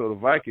Minnesota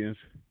Vikings,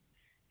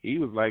 he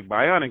was like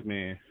Bionic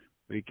Man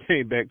when he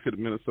came back to the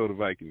Minnesota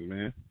Vikings,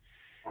 man.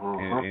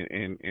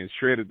 And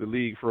shredded the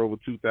league for over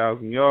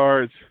 2,000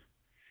 yards,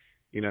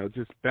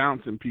 just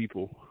bouncing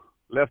people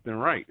left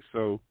and right.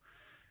 So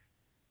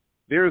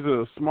there's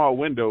a small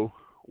window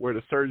where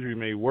the surgery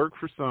may work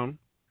for some,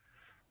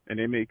 and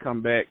they may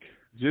come back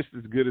just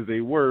as good as they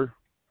were.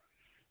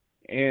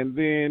 And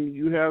then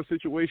you have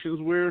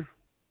situations where,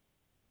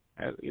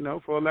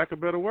 for lack of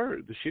a better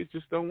word, the shit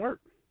just don't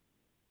work.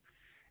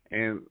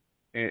 And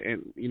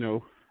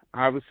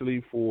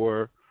obviously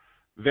for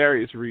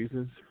various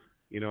reasons,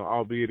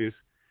 albeit is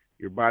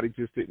your body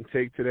just didn't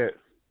take to that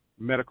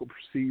medical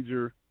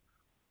procedure,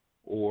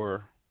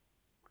 or,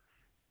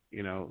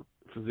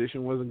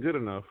 physician wasn't good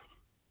enough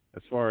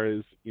as far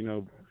as,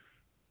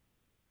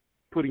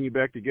 putting you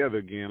back together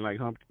again like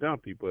Humpty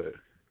Dumpty. But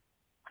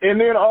And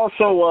then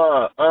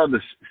also the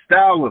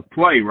style of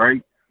play,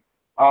 right?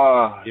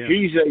 Yeah.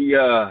 He's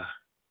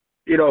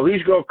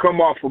he's gonna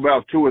come off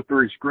about 2 or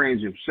 3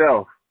 screens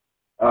himself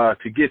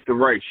to get the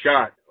right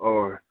shot,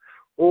 or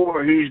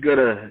he's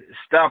gonna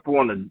stop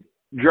on the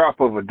drop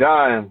of a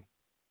dime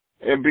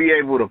and be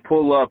able to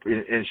pull up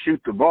and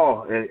shoot the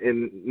ball.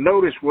 And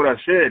notice what I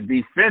said,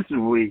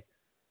 defensively,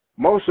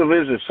 most of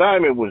his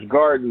assignment was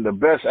guarding the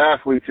best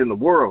athletes in the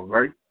world,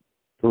 right?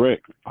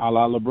 Correct. A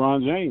la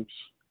LeBron James.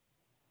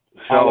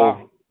 So, a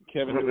la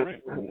Kevin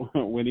Durant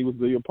when he was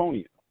the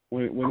opponent.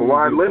 When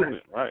Kawhi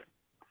Leonard. Right.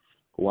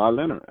 Kawhi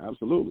Leonard,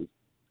 absolutely.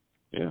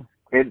 Yeah.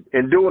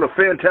 And doing a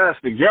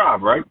fantastic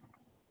job, right?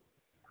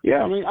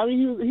 Yeah, I mean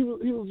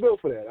he was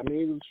built for that. I mean,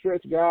 he was a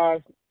stretch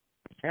guy,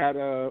 had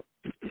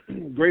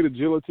great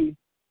agility,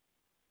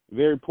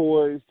 very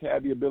poised,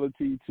 had the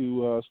ability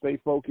to stay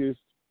focused,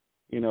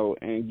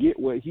 and get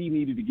what he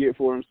needed to get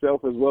for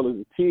himself as well as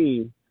the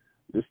team,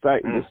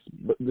 despite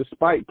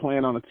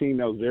playing on a team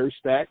that was very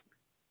stacked,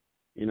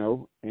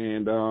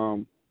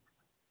 and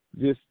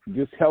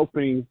just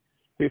helping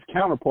his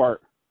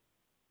counterpart,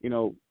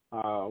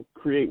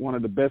 create one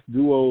of the best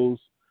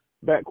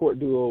backcourt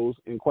duos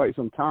in quite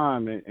some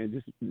time, and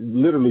just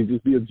literally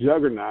just be a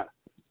juggernaut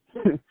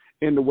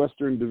in the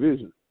Western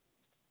Division.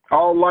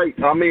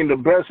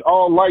 The best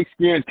all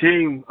light-skinned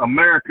team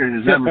America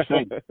has ever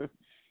seen.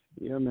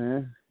 Yeah,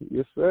 man.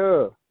 Yes,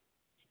 sir.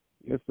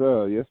 Yes,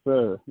 sir. Yes,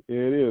 sir. Yeah,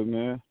 it is,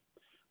 man.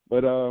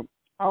 But I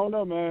don't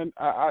know, man.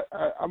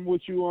 I'm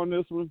with you on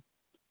this one.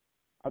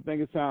 I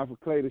think it's time for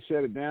Klay to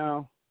shut it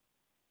down.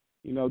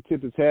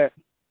 Tip his hat.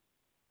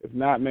 If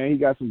not, man, he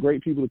got some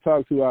great people to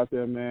talk to out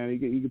there, man. He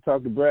can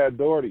talk to Brad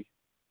Daugherty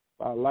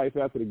about life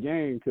after the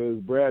game, because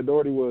Brad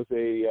Daugherty was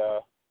a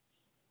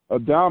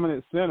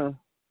dominant center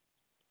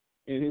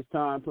in his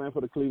time playing for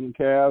the Cleveland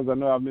Cavs. I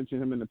know I've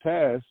mentioned him in the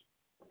past.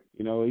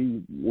 He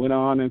went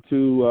on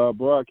into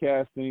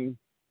broadcasting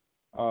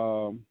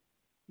for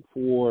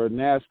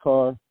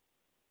NASCAR.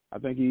 I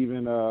think he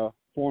even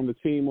formed a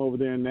team over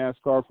there in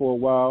NASCAR for a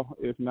while,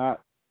 if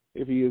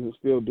he isn't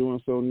still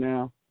doing so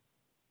now.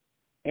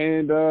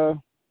 And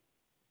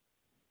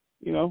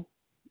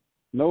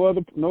no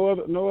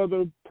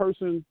other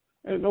person,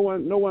 and no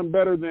one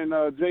better than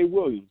Jay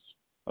Williams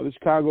of the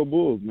Chicago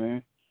Bulls,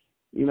 man.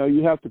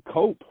 You have to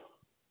cope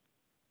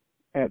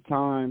at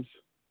times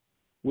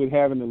with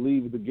having to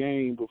leave the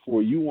game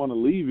before you want to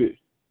leave it.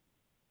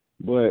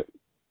 But,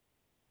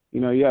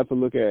 you have to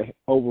look at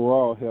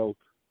overall health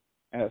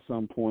at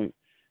some point,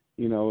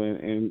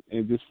 and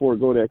just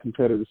forego that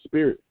competitive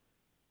spirit.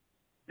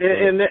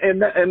 And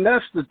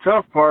that's the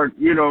tough part,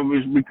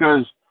 is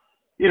because,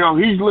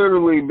 he's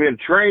literally been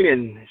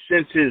training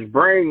since his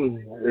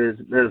brain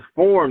is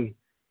formed.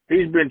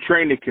 He's been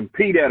trained to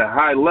compete at a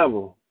high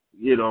level,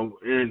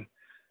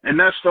 and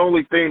that's the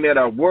only thing that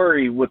I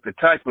worry with the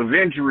type of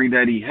injury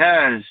that he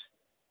has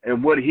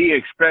and what he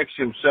expects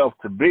himself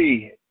to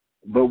be,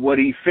 but what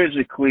he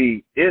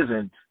physically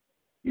isn't.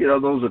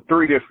 Those are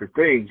 3 different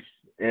things.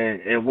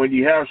 And when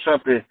you have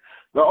something,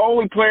 the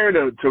only player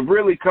to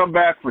really come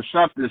back for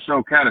something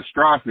so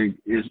catastrophic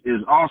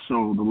is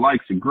also the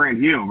likes of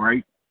Grant Hill,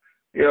 right?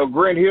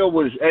 Grant Hill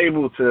was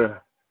able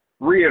to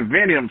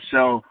reinvent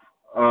himself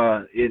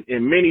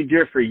in many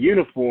different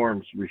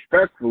uniforms,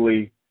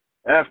 respectfully,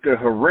 after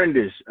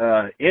horrendous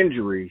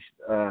injuries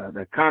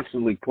that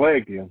constantly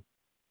plagued him.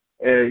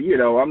 And,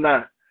 I'm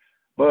not,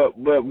 but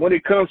when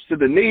it comes to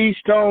the knees,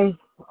 Tone,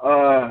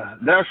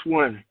 that's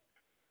when,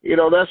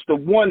 that's the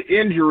one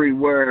injury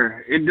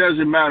where it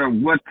doesn't matter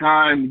what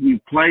time you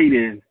played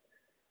in.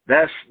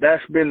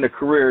 That's been the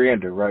career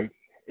ender, right?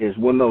 Is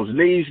when those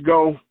knees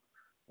go,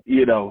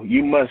 you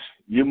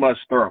must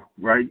throw,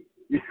 right?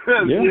 Yeah.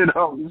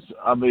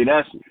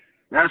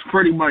 That's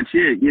pretty much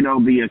it.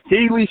 The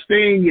Achilles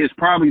thing is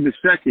probably the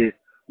second,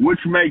 which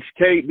makes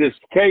this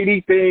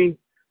KD thing.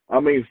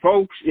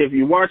 Folks, if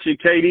you're watching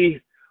KD,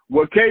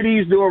 what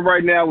KD's doing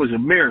right now is a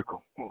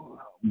miracle,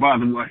 by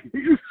the way.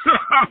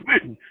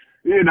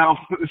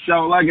 So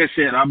like I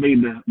said,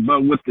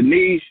 but with the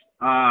knees,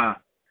 now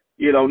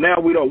we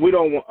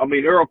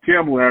don't. Earl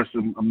Campbell has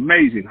some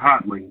amazing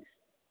hot legs.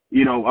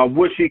 I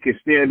wish he could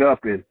stand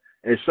up in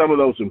some of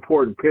those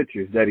important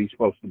pitches that he's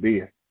supposed to be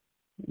in.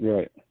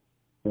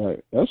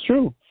 Right. That's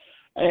true.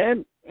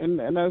 And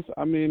that's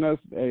as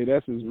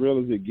real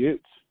as it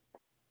gets.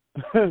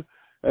 That's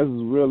as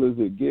real as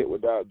it get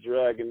without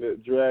dragging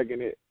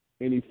it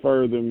any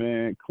further,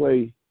 man.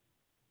 Klay,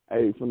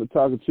 hey, from the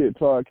Talking Chit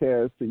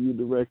podcast to you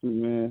directly,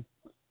 man,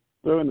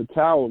 throw in the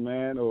towel,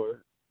 man,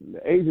 or the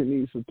agent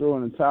needs to throw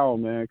in the towel,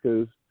 man,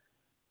 because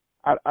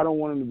I don't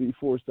want him to be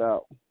forced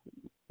out,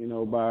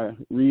 by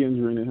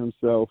re-injuring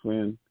himself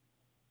and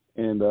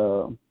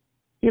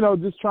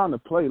just trying to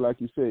play, like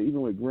you said,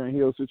 even with Grant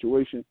Hill's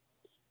situation,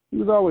 he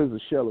was always a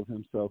shell of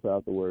himself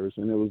afterwards,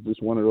 and it was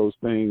just one of those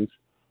things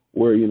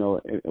where, and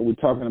we're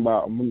talking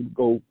about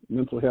mental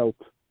health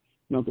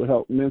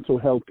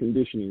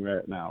conditioning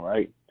right now,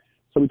 right?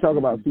 So we talk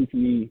about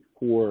CTE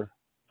for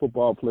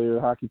football player,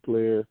 hockey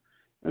player,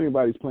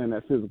 anybody's playing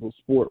that physical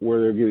sport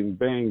where they're getting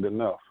banged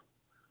enough.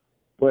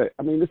 But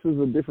I mean, this is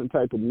a different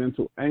type of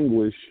mental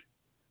anguish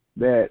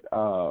that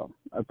I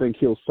think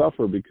he'll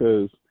suffer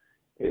because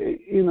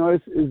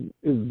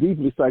it's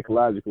deeply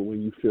psychological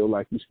when you feel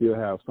like you still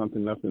have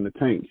something left in the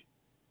tank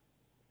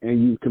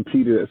and you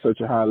competed at such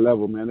a high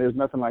level. Man, there's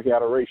nothing like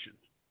adoration.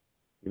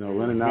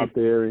 Running out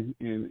there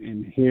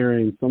and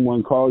hearing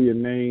someone call your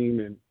name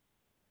and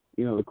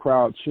the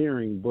crowd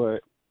cheering,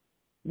 but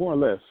more or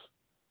less,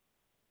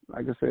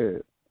 like I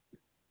said,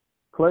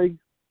 Clay,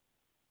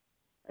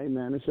 hey,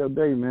 man, it's your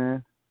day,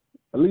 man.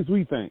 At least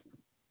we think.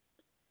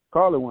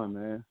 Call it one,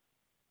 man.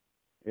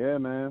 Yeah,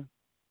 man.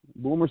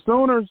 Boomer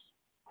Sooners.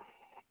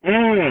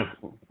 Boomer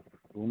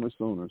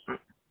Sooners.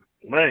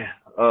 Man,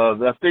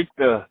 I think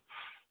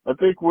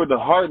we're the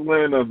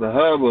heartland of the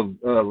hub of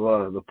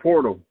the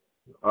portal.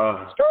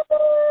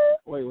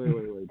 Wait.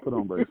 Put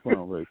on brakes. Put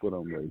on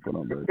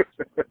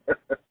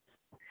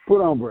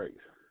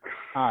brakes.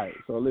 All right,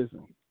 so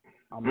listen.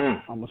 I'm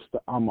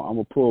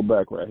gonna pull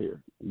back right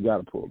here. You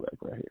gotta pull back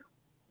right here.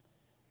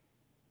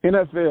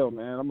 NFL,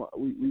 man.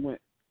 We went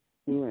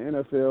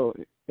NFL,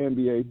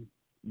 NBA,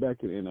 back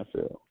to the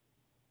NFL.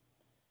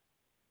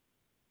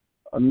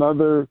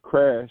 Another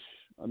crash,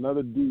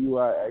 another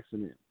DUI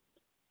accident.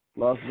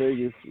 Las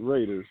Vegas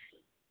Raiders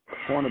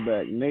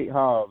cornerback Nate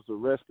Hobbs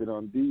arrested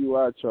on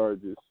DUI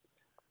charges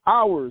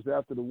hours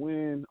after the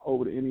win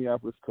over the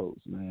Indianapolis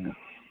Colts, man.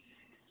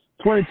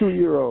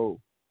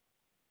 22-year-old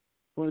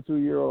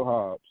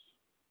Hobbs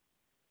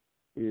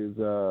is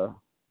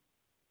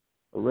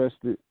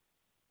arrested.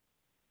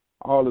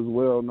 All is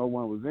well. No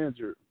one was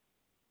injured.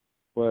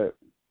 But,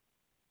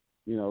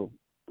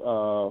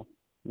 what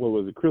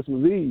was it,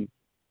 Christmas Eve,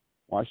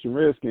 Washington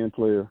Redskins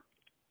player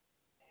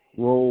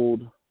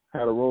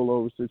had a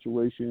rollover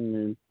situation,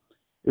 and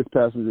his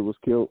passenger was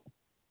killed.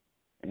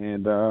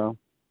 And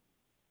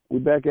we're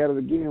back at it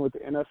again with the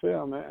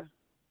NFL, man.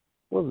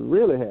 What's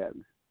really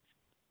happening?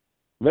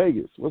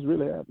 Vegas, what's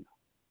really happening?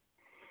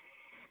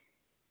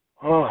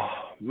 Oh,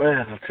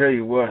 man, I'll tell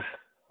you what.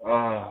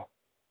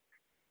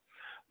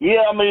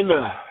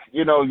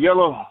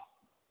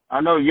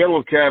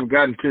 Yellow Cab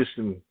got into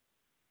some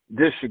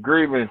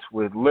disagreements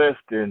with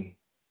Lyft and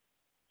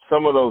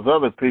some of those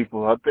other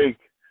people. I think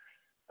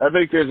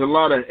there's a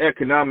lot of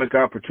economic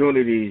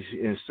opportunities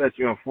in such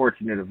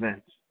unfortunate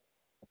events.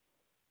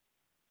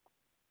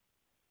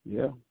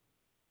 Yeah.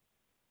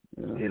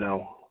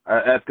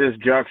 At this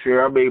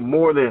juncture, I mean,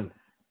 more than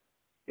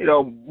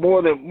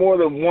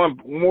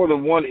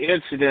one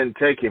incident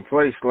taking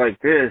place like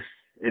this,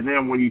 and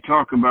then when you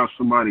talk about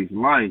somebody's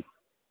life,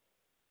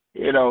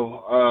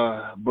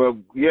 but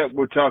yet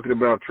we're talking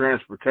about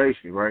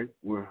transportation, right?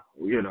 We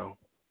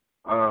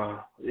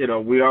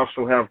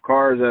also have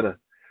cars that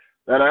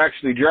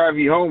actually drive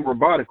you home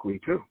robotically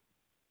too.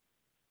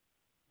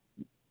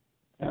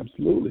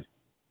 Absolutely.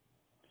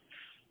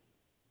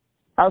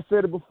 I've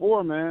said it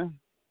before, man,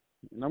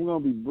 and I'm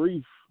going to be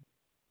brief.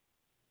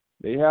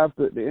 They have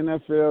to, the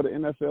NFL,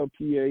 the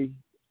NFLPA,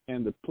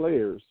 and the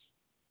players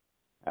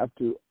have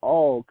to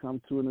all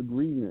come to an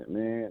agreement,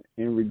 man,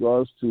 in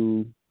regards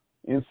to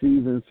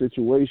in-season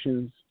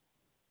situations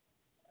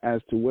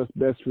as to what's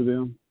best for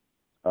them.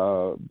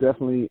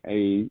 Definitely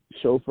a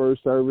chauffeur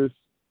service.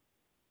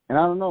 And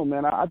I don't know,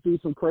 man, I threw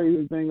some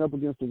crazy thing up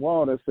against the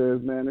wall that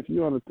says, man, if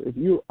you're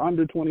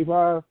under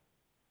 25,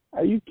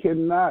 you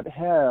cannot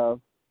have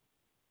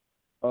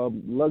a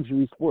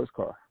luxury sports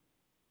car.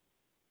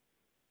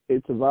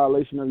 It's a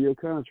violation of your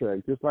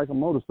contract, just like a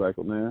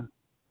motorcycle, man.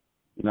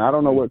 I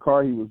don't know what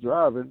car he was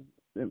driving,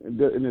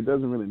 and it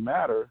doesn't really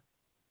matter,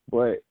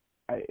 but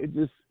it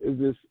just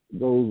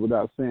goes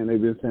without saying.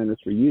 They've been saying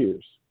this for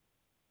years.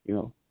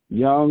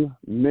 Young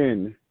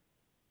men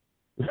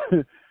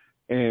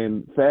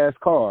and fast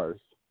cars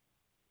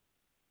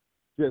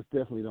just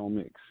definitely don't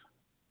mix.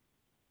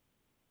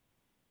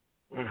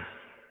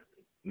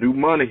 New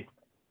money.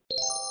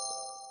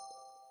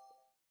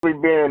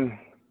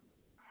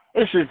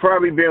 This has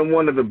probably been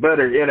one of the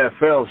better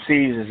NFL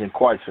seasons in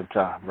quite some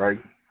time, right?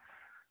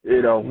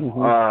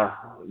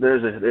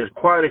 There's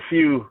quite a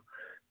few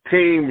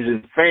teams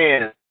and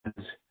fans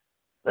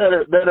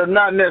that are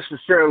not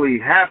necessarily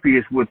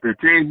happiest with their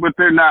teams, but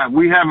they're not.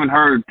 We haven't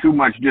heard too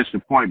much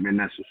disappointment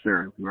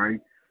necessarily,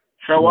 right?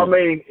 So I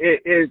mean,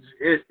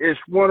 it's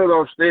one of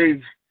those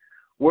things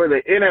where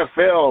the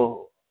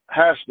NFL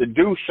has to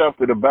do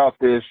something about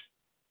this,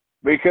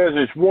 because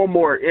it's one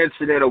more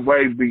incident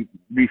away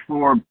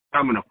before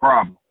becoming a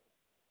problem.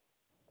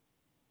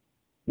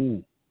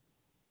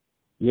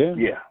 Yeah.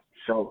 Yeah.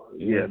 So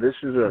this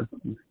is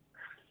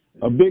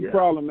a big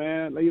problem,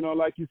 man.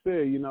 Like you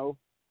said,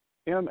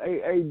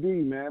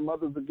 MAAD, man,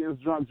 Mothers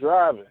Against Drunk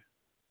Driving.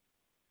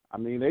 I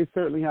mean, they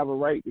certainly have a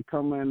right to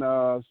come and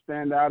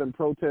stand out and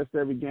protest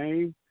every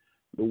game.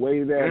 The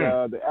way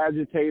that the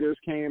agitators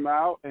came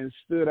out and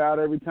stood out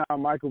every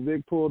time Michael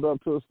Vick pulled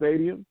up to a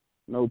stadium.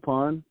 No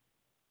pun.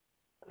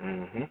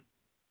 Mm-hmm.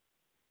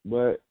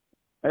 But,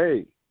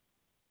 hey,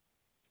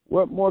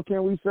 what more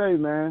can we say,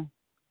 man?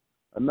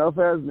 Enough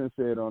has been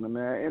said on it,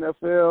 man.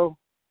 NFL,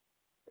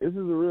 this is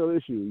a real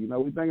issue.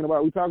 We're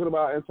talking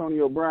about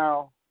Antonio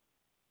Brown,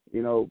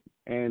 you know,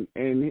 and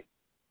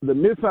the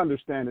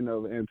misunderstanding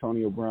of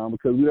Antonio Brown,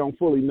 because we don't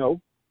fully know.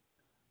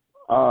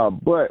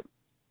 But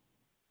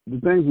the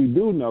things we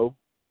do know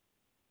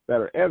that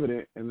are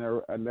evident and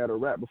that are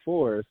right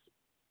before us,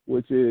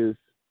 which is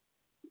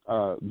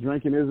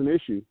drinking is an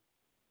issue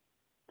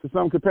to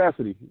some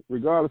capacity,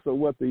 regardless of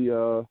what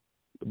the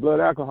blood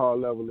alcohol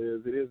level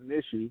is. It is an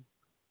issue,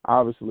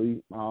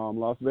 obviously.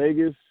 Las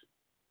Vegas,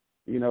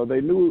 you know,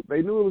 they knew it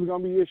was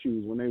going to be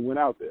issues when they went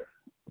out there.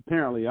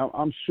 Apparently,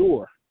 I'm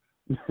sure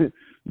the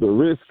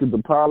risk of the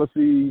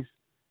policies,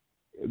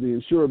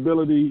 the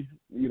insurability,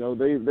 you know,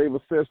 they've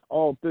assessed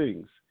all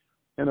things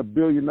in a $1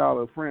 billion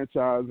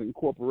franchise and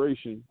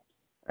corporation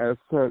as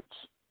such.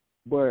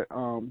 But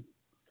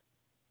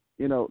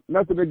you know,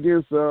 nothing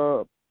against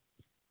Mr.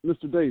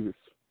 Davis,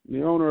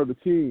 the owner of the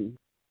team,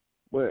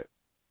 but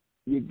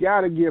you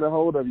got to get a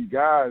hold of you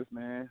guys,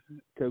 man,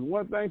 because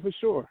one thing for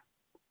sure,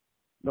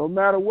 no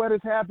matter what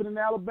has happened in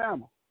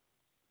Alabama,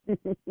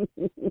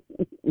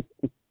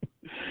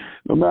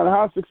 no matter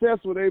how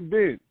successful they've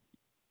been,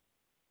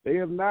 they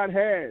have not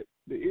had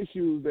the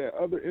issues that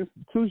other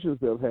institutions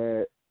have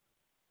had,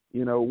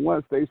 you know,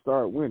 once they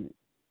start winning.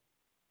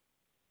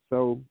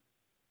 So,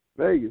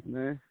 Vegas,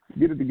 man,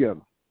 get it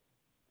together.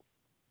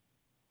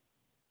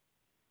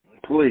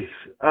 Please.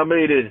 I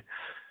mean,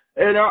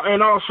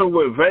 and also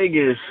with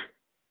Vegas,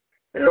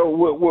 you know,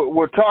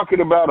 we're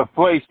talking about a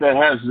place that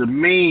has the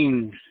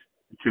means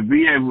to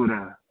be able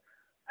to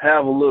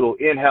have a little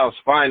in-house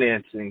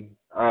financing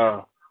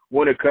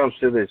when it comes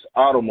to this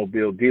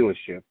automobile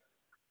dealership,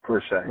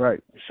 per se.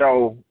 Right.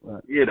 So,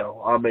 right. You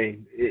know, I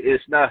mean,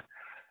 it's not.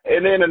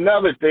 And then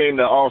another thing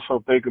to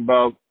also think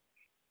about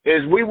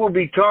is we will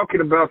be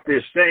talking about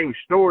this same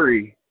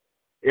story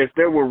if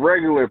there were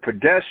regular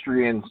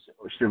pedestrians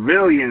or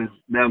civilians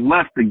that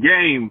left the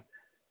game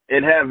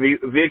and have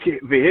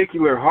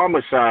vehicular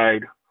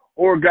homicide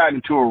or got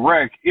into a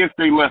wreck if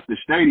they left the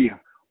stadium.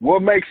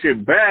 What makes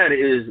it bad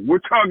is we're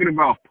talking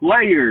about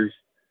players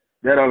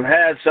that have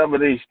had some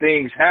of these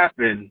things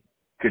happen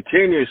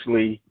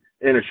continuously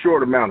in a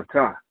short amount of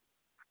time.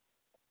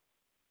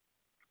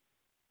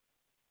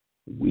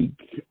 Week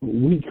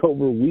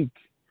over week.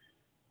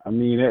 I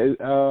mean,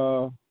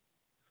 I'm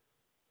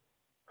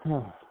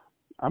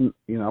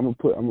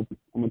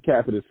gonna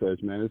cap it as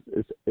such, man.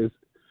 It's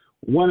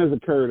one has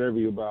occurred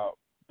every about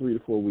 3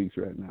 to 4 weeks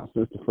right now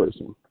since the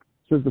first one,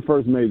 since the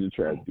first major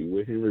tragedy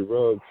with Henry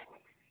Ruggs.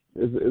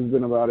 It's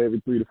been about every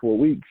 3 to 4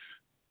 weeks,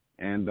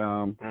 and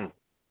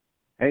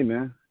hey,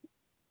 man,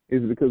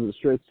 is it because of the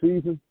stretch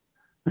season?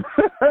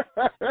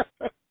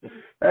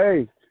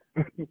 Hey,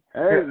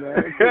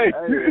 man. Hey.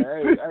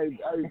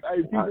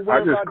 I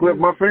just clipped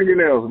my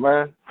fingernails,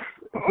 man.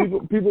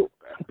 People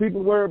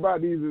worry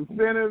about these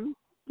incentives.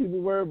 People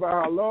worry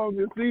about how long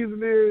this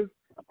season is.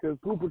 Because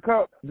Cooper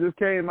Kupp just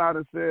came out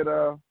and said,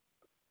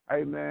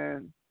 hey,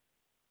 man,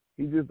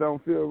 he just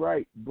don't feel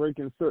right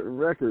breaking certain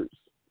records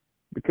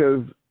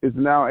because it's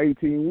now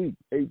 18 weeks.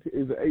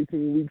 It's an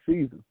 18-week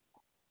season.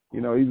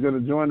 You know, he's going to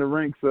join the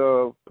ranks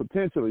of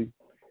potentially,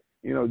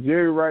 you know,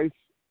 Jerry Rice,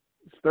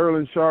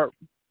 Sterling Sharp,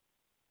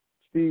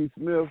 Steve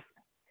Smith,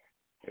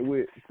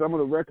 with some of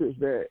the records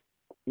that,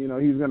 you know,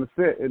 he's going to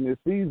set in this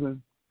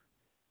season.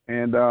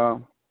 And,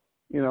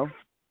 you know,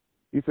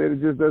 he said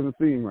it just doesn't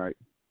seem right.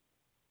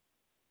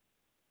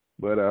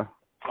 But oh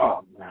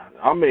man,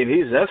 I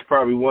mean, that's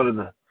probably one of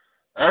the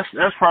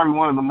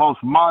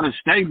most modest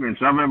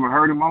statements I've ever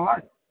heard in my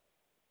life.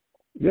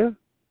 Yeah.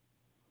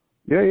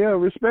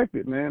 Respect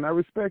it, man. I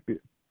respect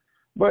it.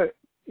 But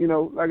you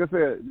know, like I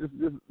said,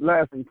 just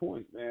lasting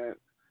point, man,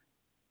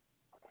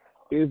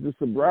 is the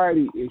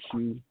sobriety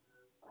issue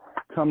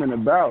coming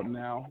about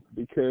now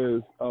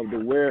because of the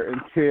wear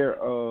and tear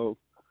of,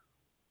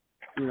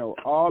 you know,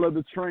 all of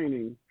the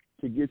training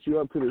to get you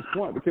up to this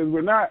point. Because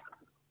we're not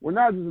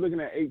just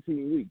looking at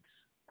 18 weeks.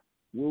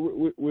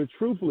 We're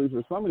truthfully,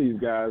 for some of these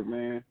guys,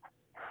 man,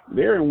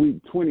 they're in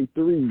week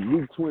 23,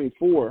 week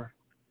 24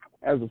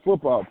 as a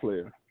football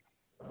player,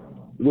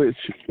 which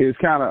is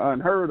kind of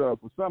unheard of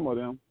for some of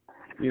them,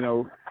 you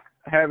know,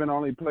 having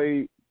only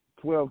played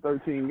 12,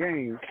 13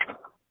 games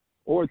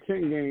or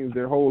 10 games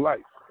their whole life.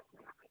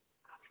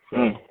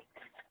 So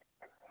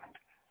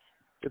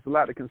it's a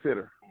lot to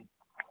consider.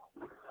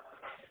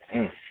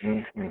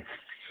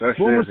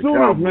 Boomer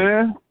Sooners,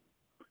 man.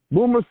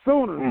 Boomer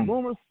Sooners.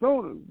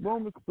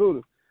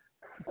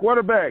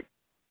 Quarterback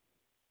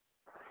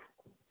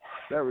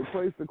that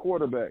replaced the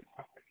quarterback,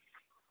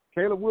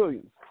 Caleb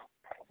Williams,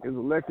 is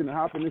electing to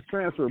hop in this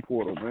transfer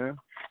portal, man.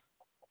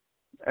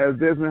 As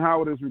Desmond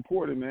Howard is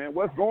reporting, man.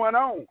 What's going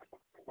on?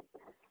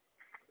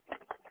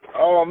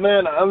 Oh,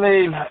 man, I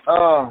mean,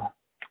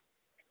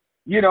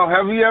 you know,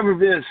 have you ever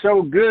been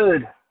so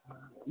good,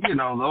 you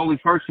know, the only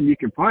person you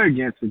can play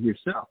against is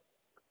yourself?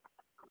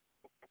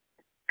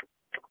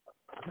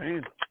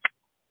 Man.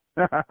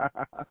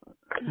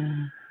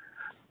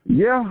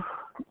 Yeah,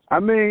 I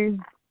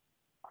mean,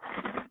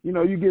 you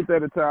know, you get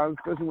that at times,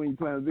 especially when you're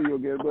playing a video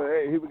game. But,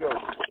 hey, here we go.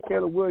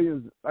 Caleb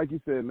Williams, like you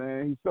said,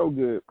 man, he's so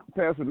good.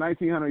 Passed for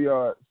 1,900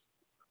 yards,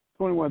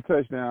 21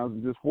 touchdowns,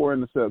 and just 4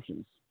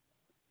 interceptions.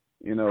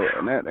 you know,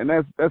 and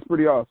that's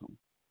pretty awesome.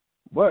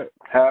 But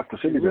half the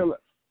season.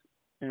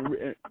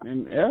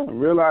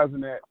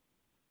 Realizing that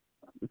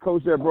the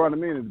coach that brought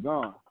him in is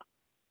gone.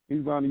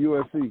 He's gone to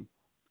USC,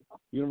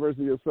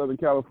 University of Southern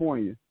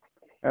California.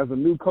 As a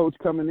new coach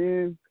coming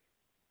in,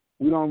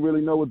 we don't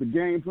really know what the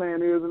game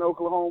plan is in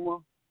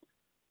Oklahoma.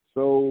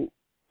 So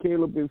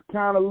Caleb is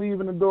kind of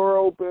leaving the door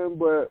open,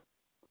 but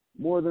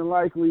more than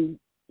likely,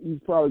 he's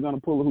probably going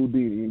to pull a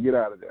Houdini and get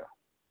out of there.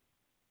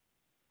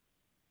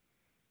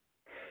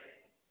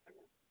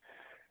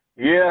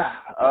 Yeah,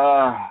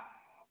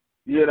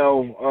 you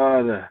know,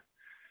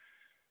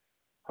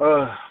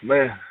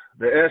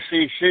 the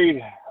SEC,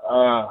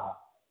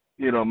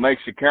 you know,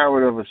 makes a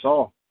coward of us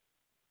all.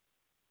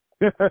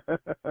 It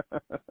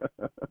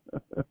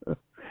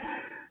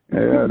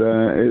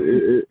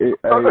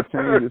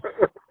changes.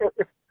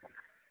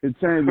 It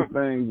changes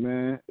things,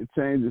 man. It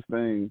changes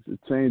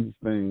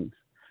things.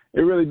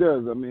 It really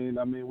does. I mean,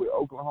 with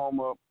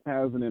Oklahoma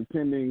has an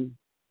impending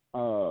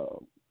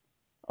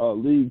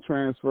league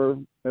transfer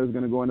that's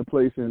going to go into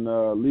place, and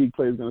league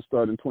play is going to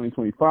start in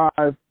 2025.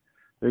 They're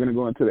going to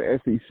go into the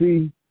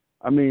SEC.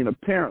 I mean,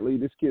 apparently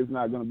this kid's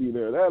not going to be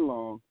there that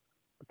long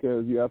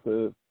because you have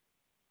to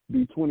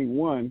be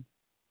 21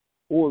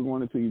 or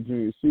going into your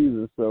junior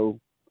season. So,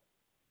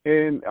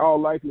 in all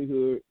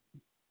likelihood,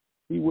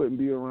 he wouldn't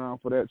be around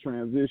for that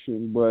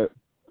transition. But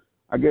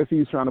I guess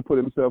he's trying to put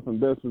himself in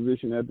best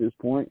position at this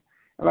point.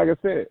 And like I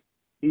said,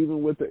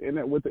 even with the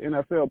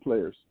NFL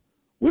players,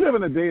 we live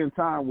in a day and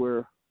time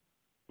where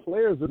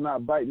players are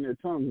not biting their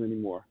tongues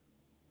anymore.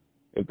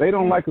 If they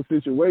don't like a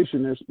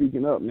situation, they're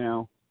speaking up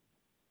now,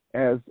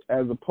 as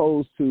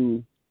opposed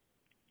to,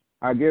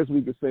 I guess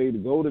we could say, the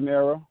golden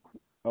era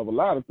of a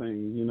lot of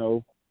things, you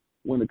know,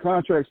 when the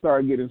contracts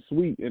started getting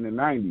sweet in the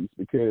 90s,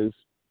 because,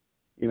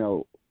 you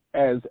know,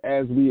 as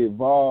we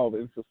evolve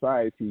in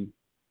society,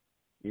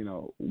 you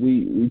know,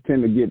 we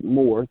tend to get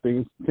more,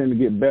 things tend to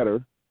get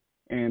better,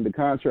 and the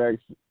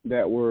contracts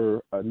that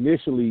were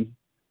initially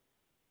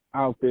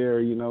out there,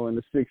 you know, in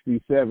the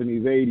 60s,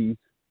 70s,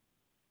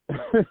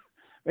 80s,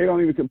 they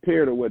don't even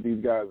compare to what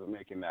these guys are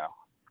making now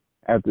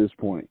at this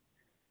point.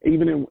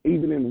 Even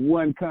in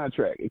one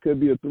contract, it could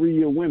be a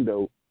 3-year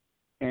window,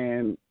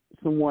 and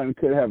someone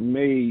could have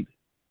made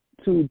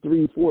 2,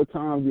 3, 4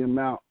 times the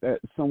amount that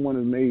someone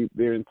has made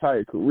their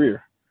entire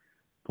career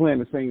playing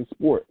the same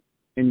sport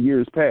in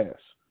years past.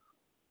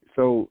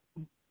 So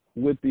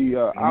with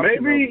the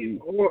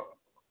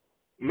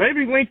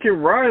maybe Lincoln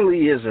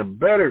Riley is a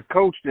better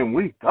coach than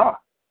we thought.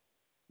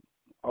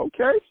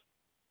 Okay,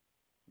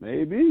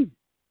 maybe.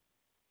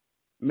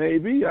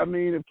 I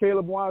mean, if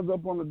Caleb winds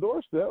up on the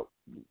doorstep,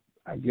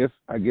 I guess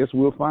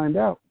we'll find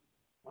out.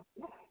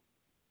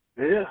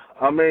 Yeah,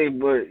 I mean,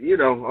 but you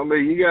know, I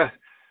mean, you got.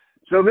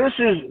 So this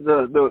is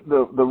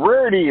the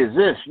rarity is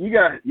this. You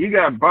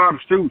got Bob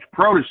Stoops'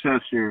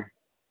 predecessor,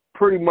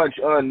 pretty much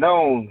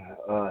unknown.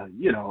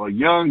 You know, a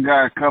young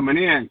guy coming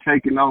in,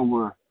 taking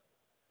over.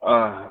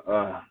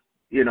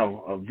 You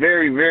know, a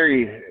very,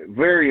 very,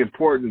 very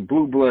important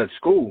blue blood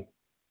school,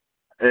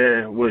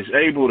 and was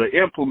able to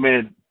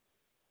implement,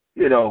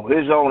 you know,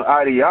 his own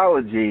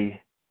ideology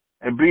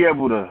and be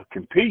able to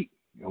compete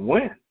and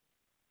win.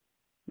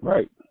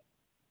 Right.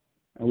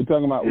 And we're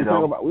talking about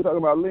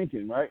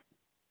Lincoln, right?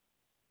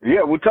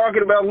 Yeah, we're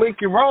talking about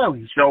Lincoln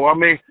Riley. So I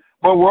mean,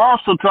 but we're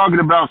also talking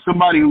about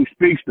somebody who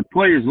speaks the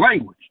players'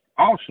 language,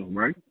 also,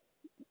 right?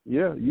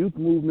 Yeah, youth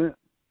movement.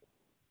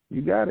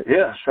 You got it.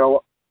 Yeah.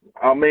 So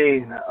I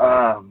mean,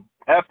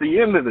 at the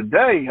end of the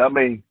day, I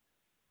mean,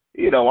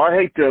 you know, I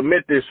hate to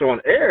admit this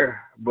on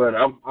air, but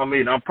I'm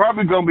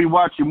probably going to be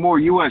watching more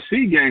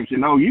USC games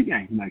than OU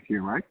games next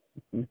year, right?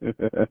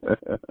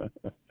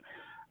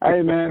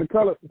 Hey man,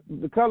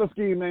 the color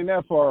scheme ain't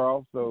that far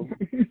off, so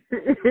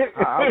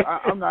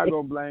I'm not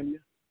gonna blame you.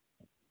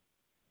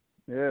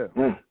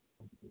 Yeah.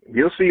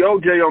 You'll see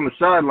OJ on the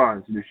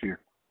sidelines this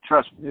year.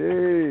 Trust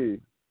me.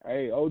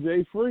 Hey,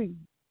 OJ free.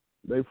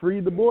 They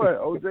freed the boy.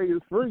 OJ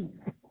is free.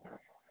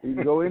 He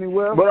can go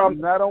anywhere. But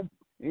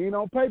he ain't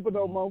on paper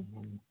no more.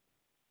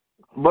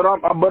 But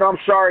I'm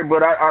sorry,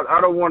 but I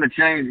don't want to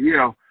change. You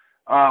know,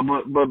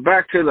 but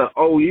back to the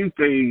OU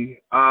thing.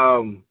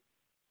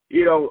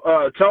 You know,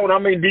 Tone, I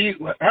mean,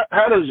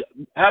 how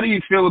do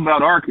you feel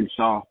about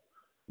Arkansas?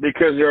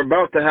 Because they're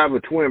about to have a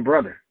twin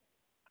brother.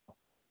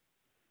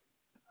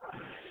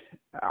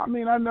 I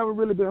mean, I've never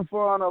really been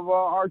fond of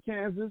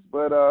Arkansas,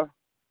 but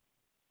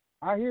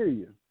I hear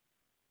you.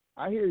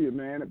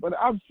 Man. But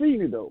I've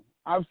seen it, though.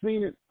 I've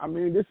seen it. I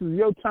mean, this is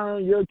your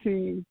turn, your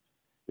team.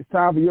 It's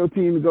time for your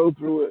team to go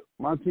through it.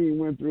 My team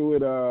went through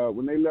it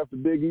when they left the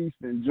Big East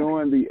and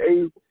joined the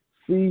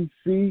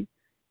ACC,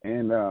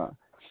 and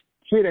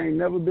shit ain't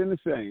never been the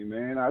same,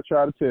 man. I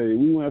try to tell you,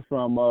 we went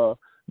from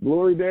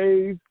glory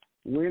days,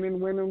 winning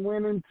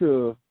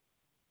to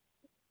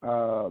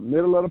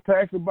middle of the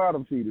pack to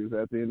bottom feeders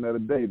at the end of the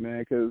day, man,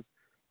 because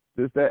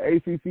just that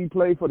ACC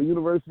play for the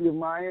University of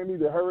Miami,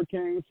 the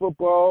Hurricanes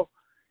football,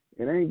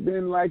 it ain't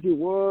been like it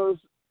was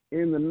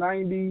in the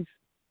 90s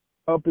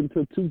up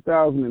until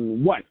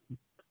 2001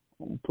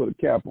 I'm gonna put a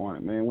cap on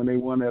it, man. When they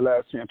won their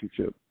last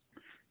championship,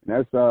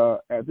 and that's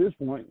at this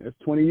point, that's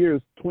 21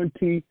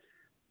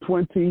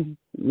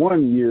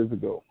 years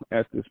ago.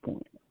 At this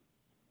point.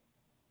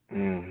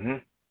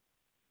 Mhm.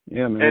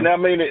 Yeah, man. And I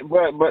mean,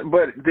 but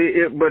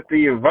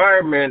the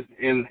environment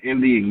in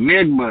the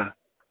Enigma,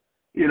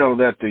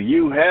 that the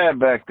U had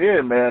back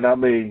then, man. I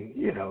mean,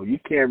 you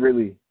can't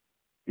really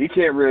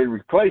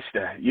replace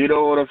that. You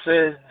know what I'm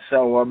saying?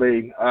 So I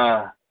mean,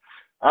 I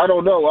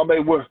don't know. I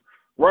mean,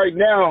 right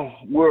now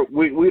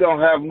we don't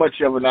have much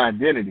of an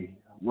identity.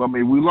 Well, I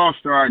mean, we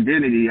lost our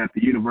identity at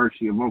the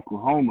University of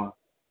Oklahoma,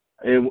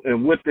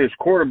 and with this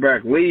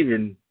quarterback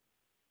leaving,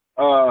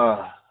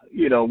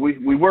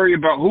 we worry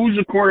about who's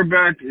the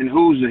quarterback and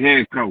who's the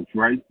head coach,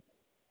 right?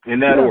 In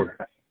that order.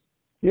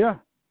 Yeah.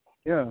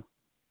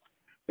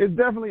 It's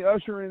definitely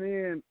ushering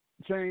in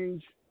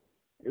change.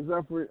 It's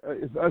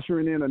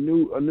ushering in a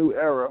new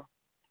era,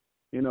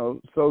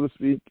 so to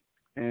speak,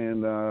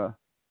 and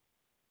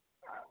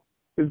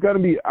it's going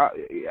to be. I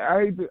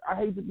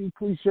hate to be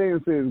cliche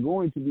and say it's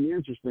going to be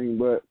interesting,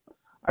 but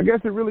I guess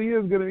it really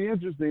is going to be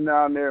interesting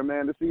down there,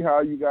 man, to see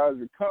how you guys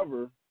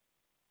recover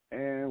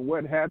and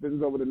what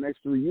happens over the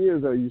next 3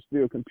 years. Are you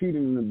still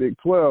competing in the Big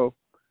 12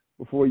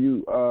 before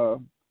you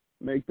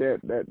make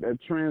that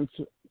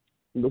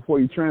before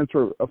you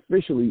transfer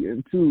officially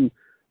into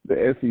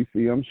the SEC?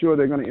 I'm sure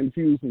they're going to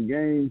infuse some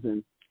games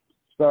and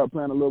start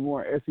playing a little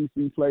more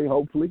SEC play,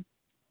 hopefully,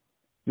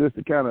 just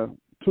to kind of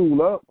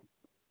tool up.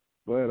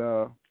 But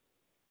I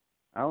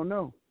don't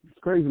know. It's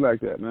crazy like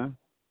that, man.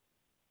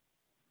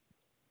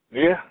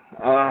 Yeah.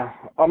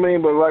 I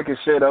mean, but like I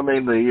said, I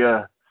mean,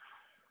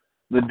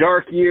 the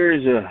dark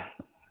years,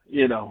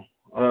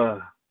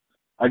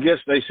 I guess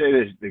they say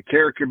there's the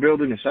character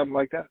building or something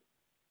like that.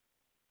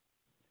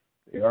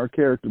 They are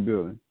character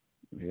building.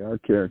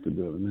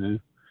 Man.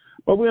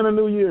 But we're in a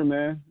new year,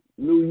 man.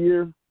 New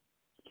year,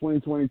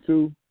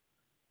 2022.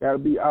 Got to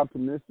be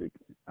optimistic.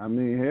 I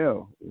mean,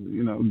 hell,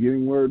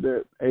 getting word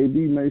that AD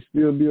may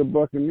still be a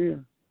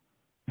Buccaneer.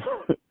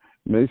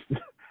 may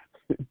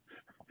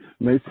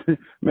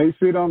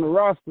sit on the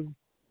roster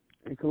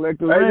and collect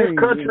the rings.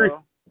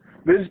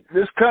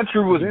 This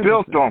country was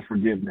built on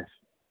forgiveness.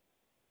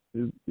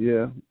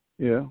 Yeah,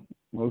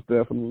 most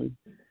definitely.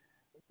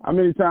 How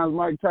many times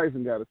Mike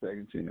Tyson got a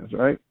second chance,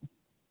 right?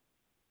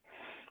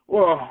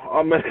 Well,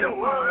 I mean,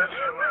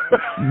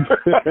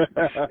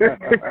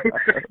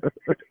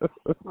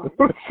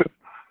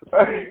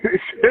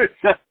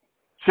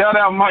 shout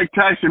out Mike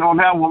Tyson on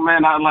that one,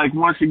 man.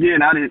 Once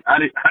again, I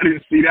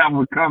didn't see that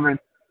one coming.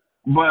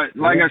 But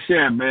like I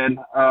said, man,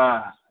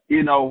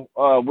 we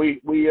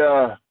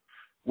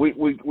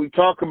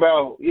talk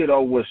about,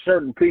 what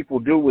certain people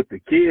do with the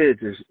kids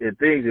and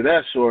things of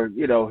that sort.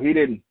 He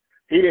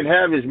didn't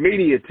have his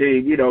media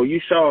team.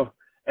 You saw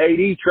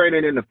AD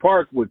training in the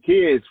park with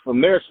kids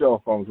from their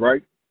cell phones,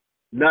 right?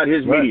 Not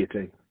his media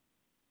team.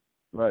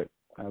 Right.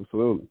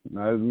 Absolutely.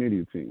 Not his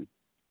media team.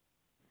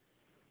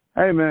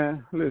 Hey,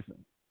 man,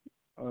 listen.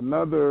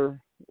 Another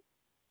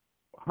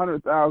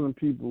 100,000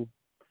 people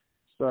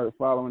started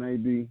following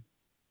AD.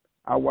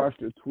 I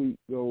watched a tweet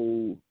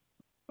go.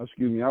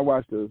 Excuse me. I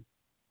watched a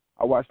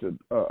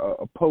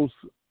post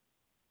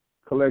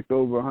collect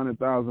over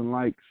 100,000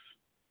 likes.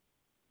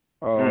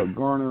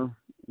 Garner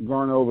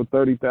over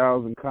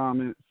 30,000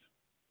 comments.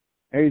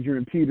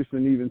 Adrian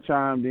Peterson even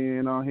chimed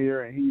in on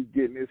here, and he's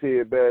getting his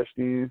head bashed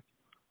in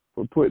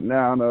for putting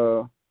down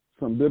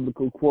some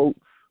biblical quotes.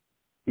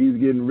 He's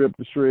getting ripped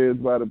to shreds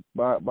by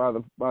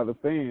the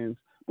fans.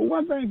 But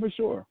one thing for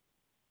sure,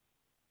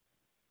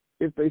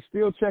 if they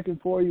still checking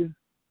for you,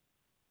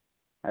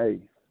 hey,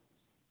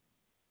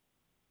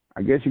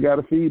 I guess you got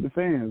to feed the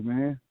fans,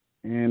 man.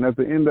 And at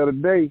the end of the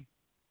day,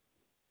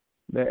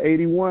 that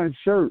 81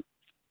 shirt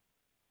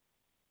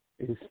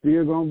is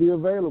still going to be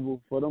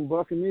available for them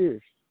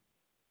Buccaneers.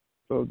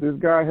 So if this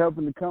guy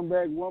helping to come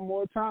back one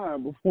more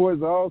time before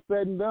it's all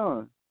said and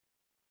done,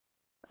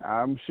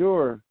 I'm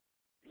sure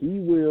he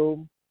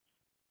will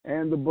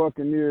and the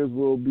Buccaneers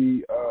will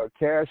be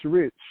cash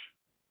rich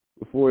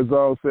before it's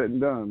all said and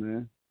done,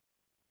 man.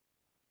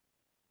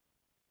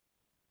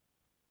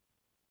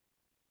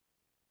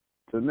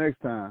 Till next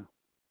time,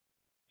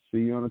 see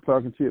you on the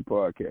Talking Chit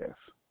podcast.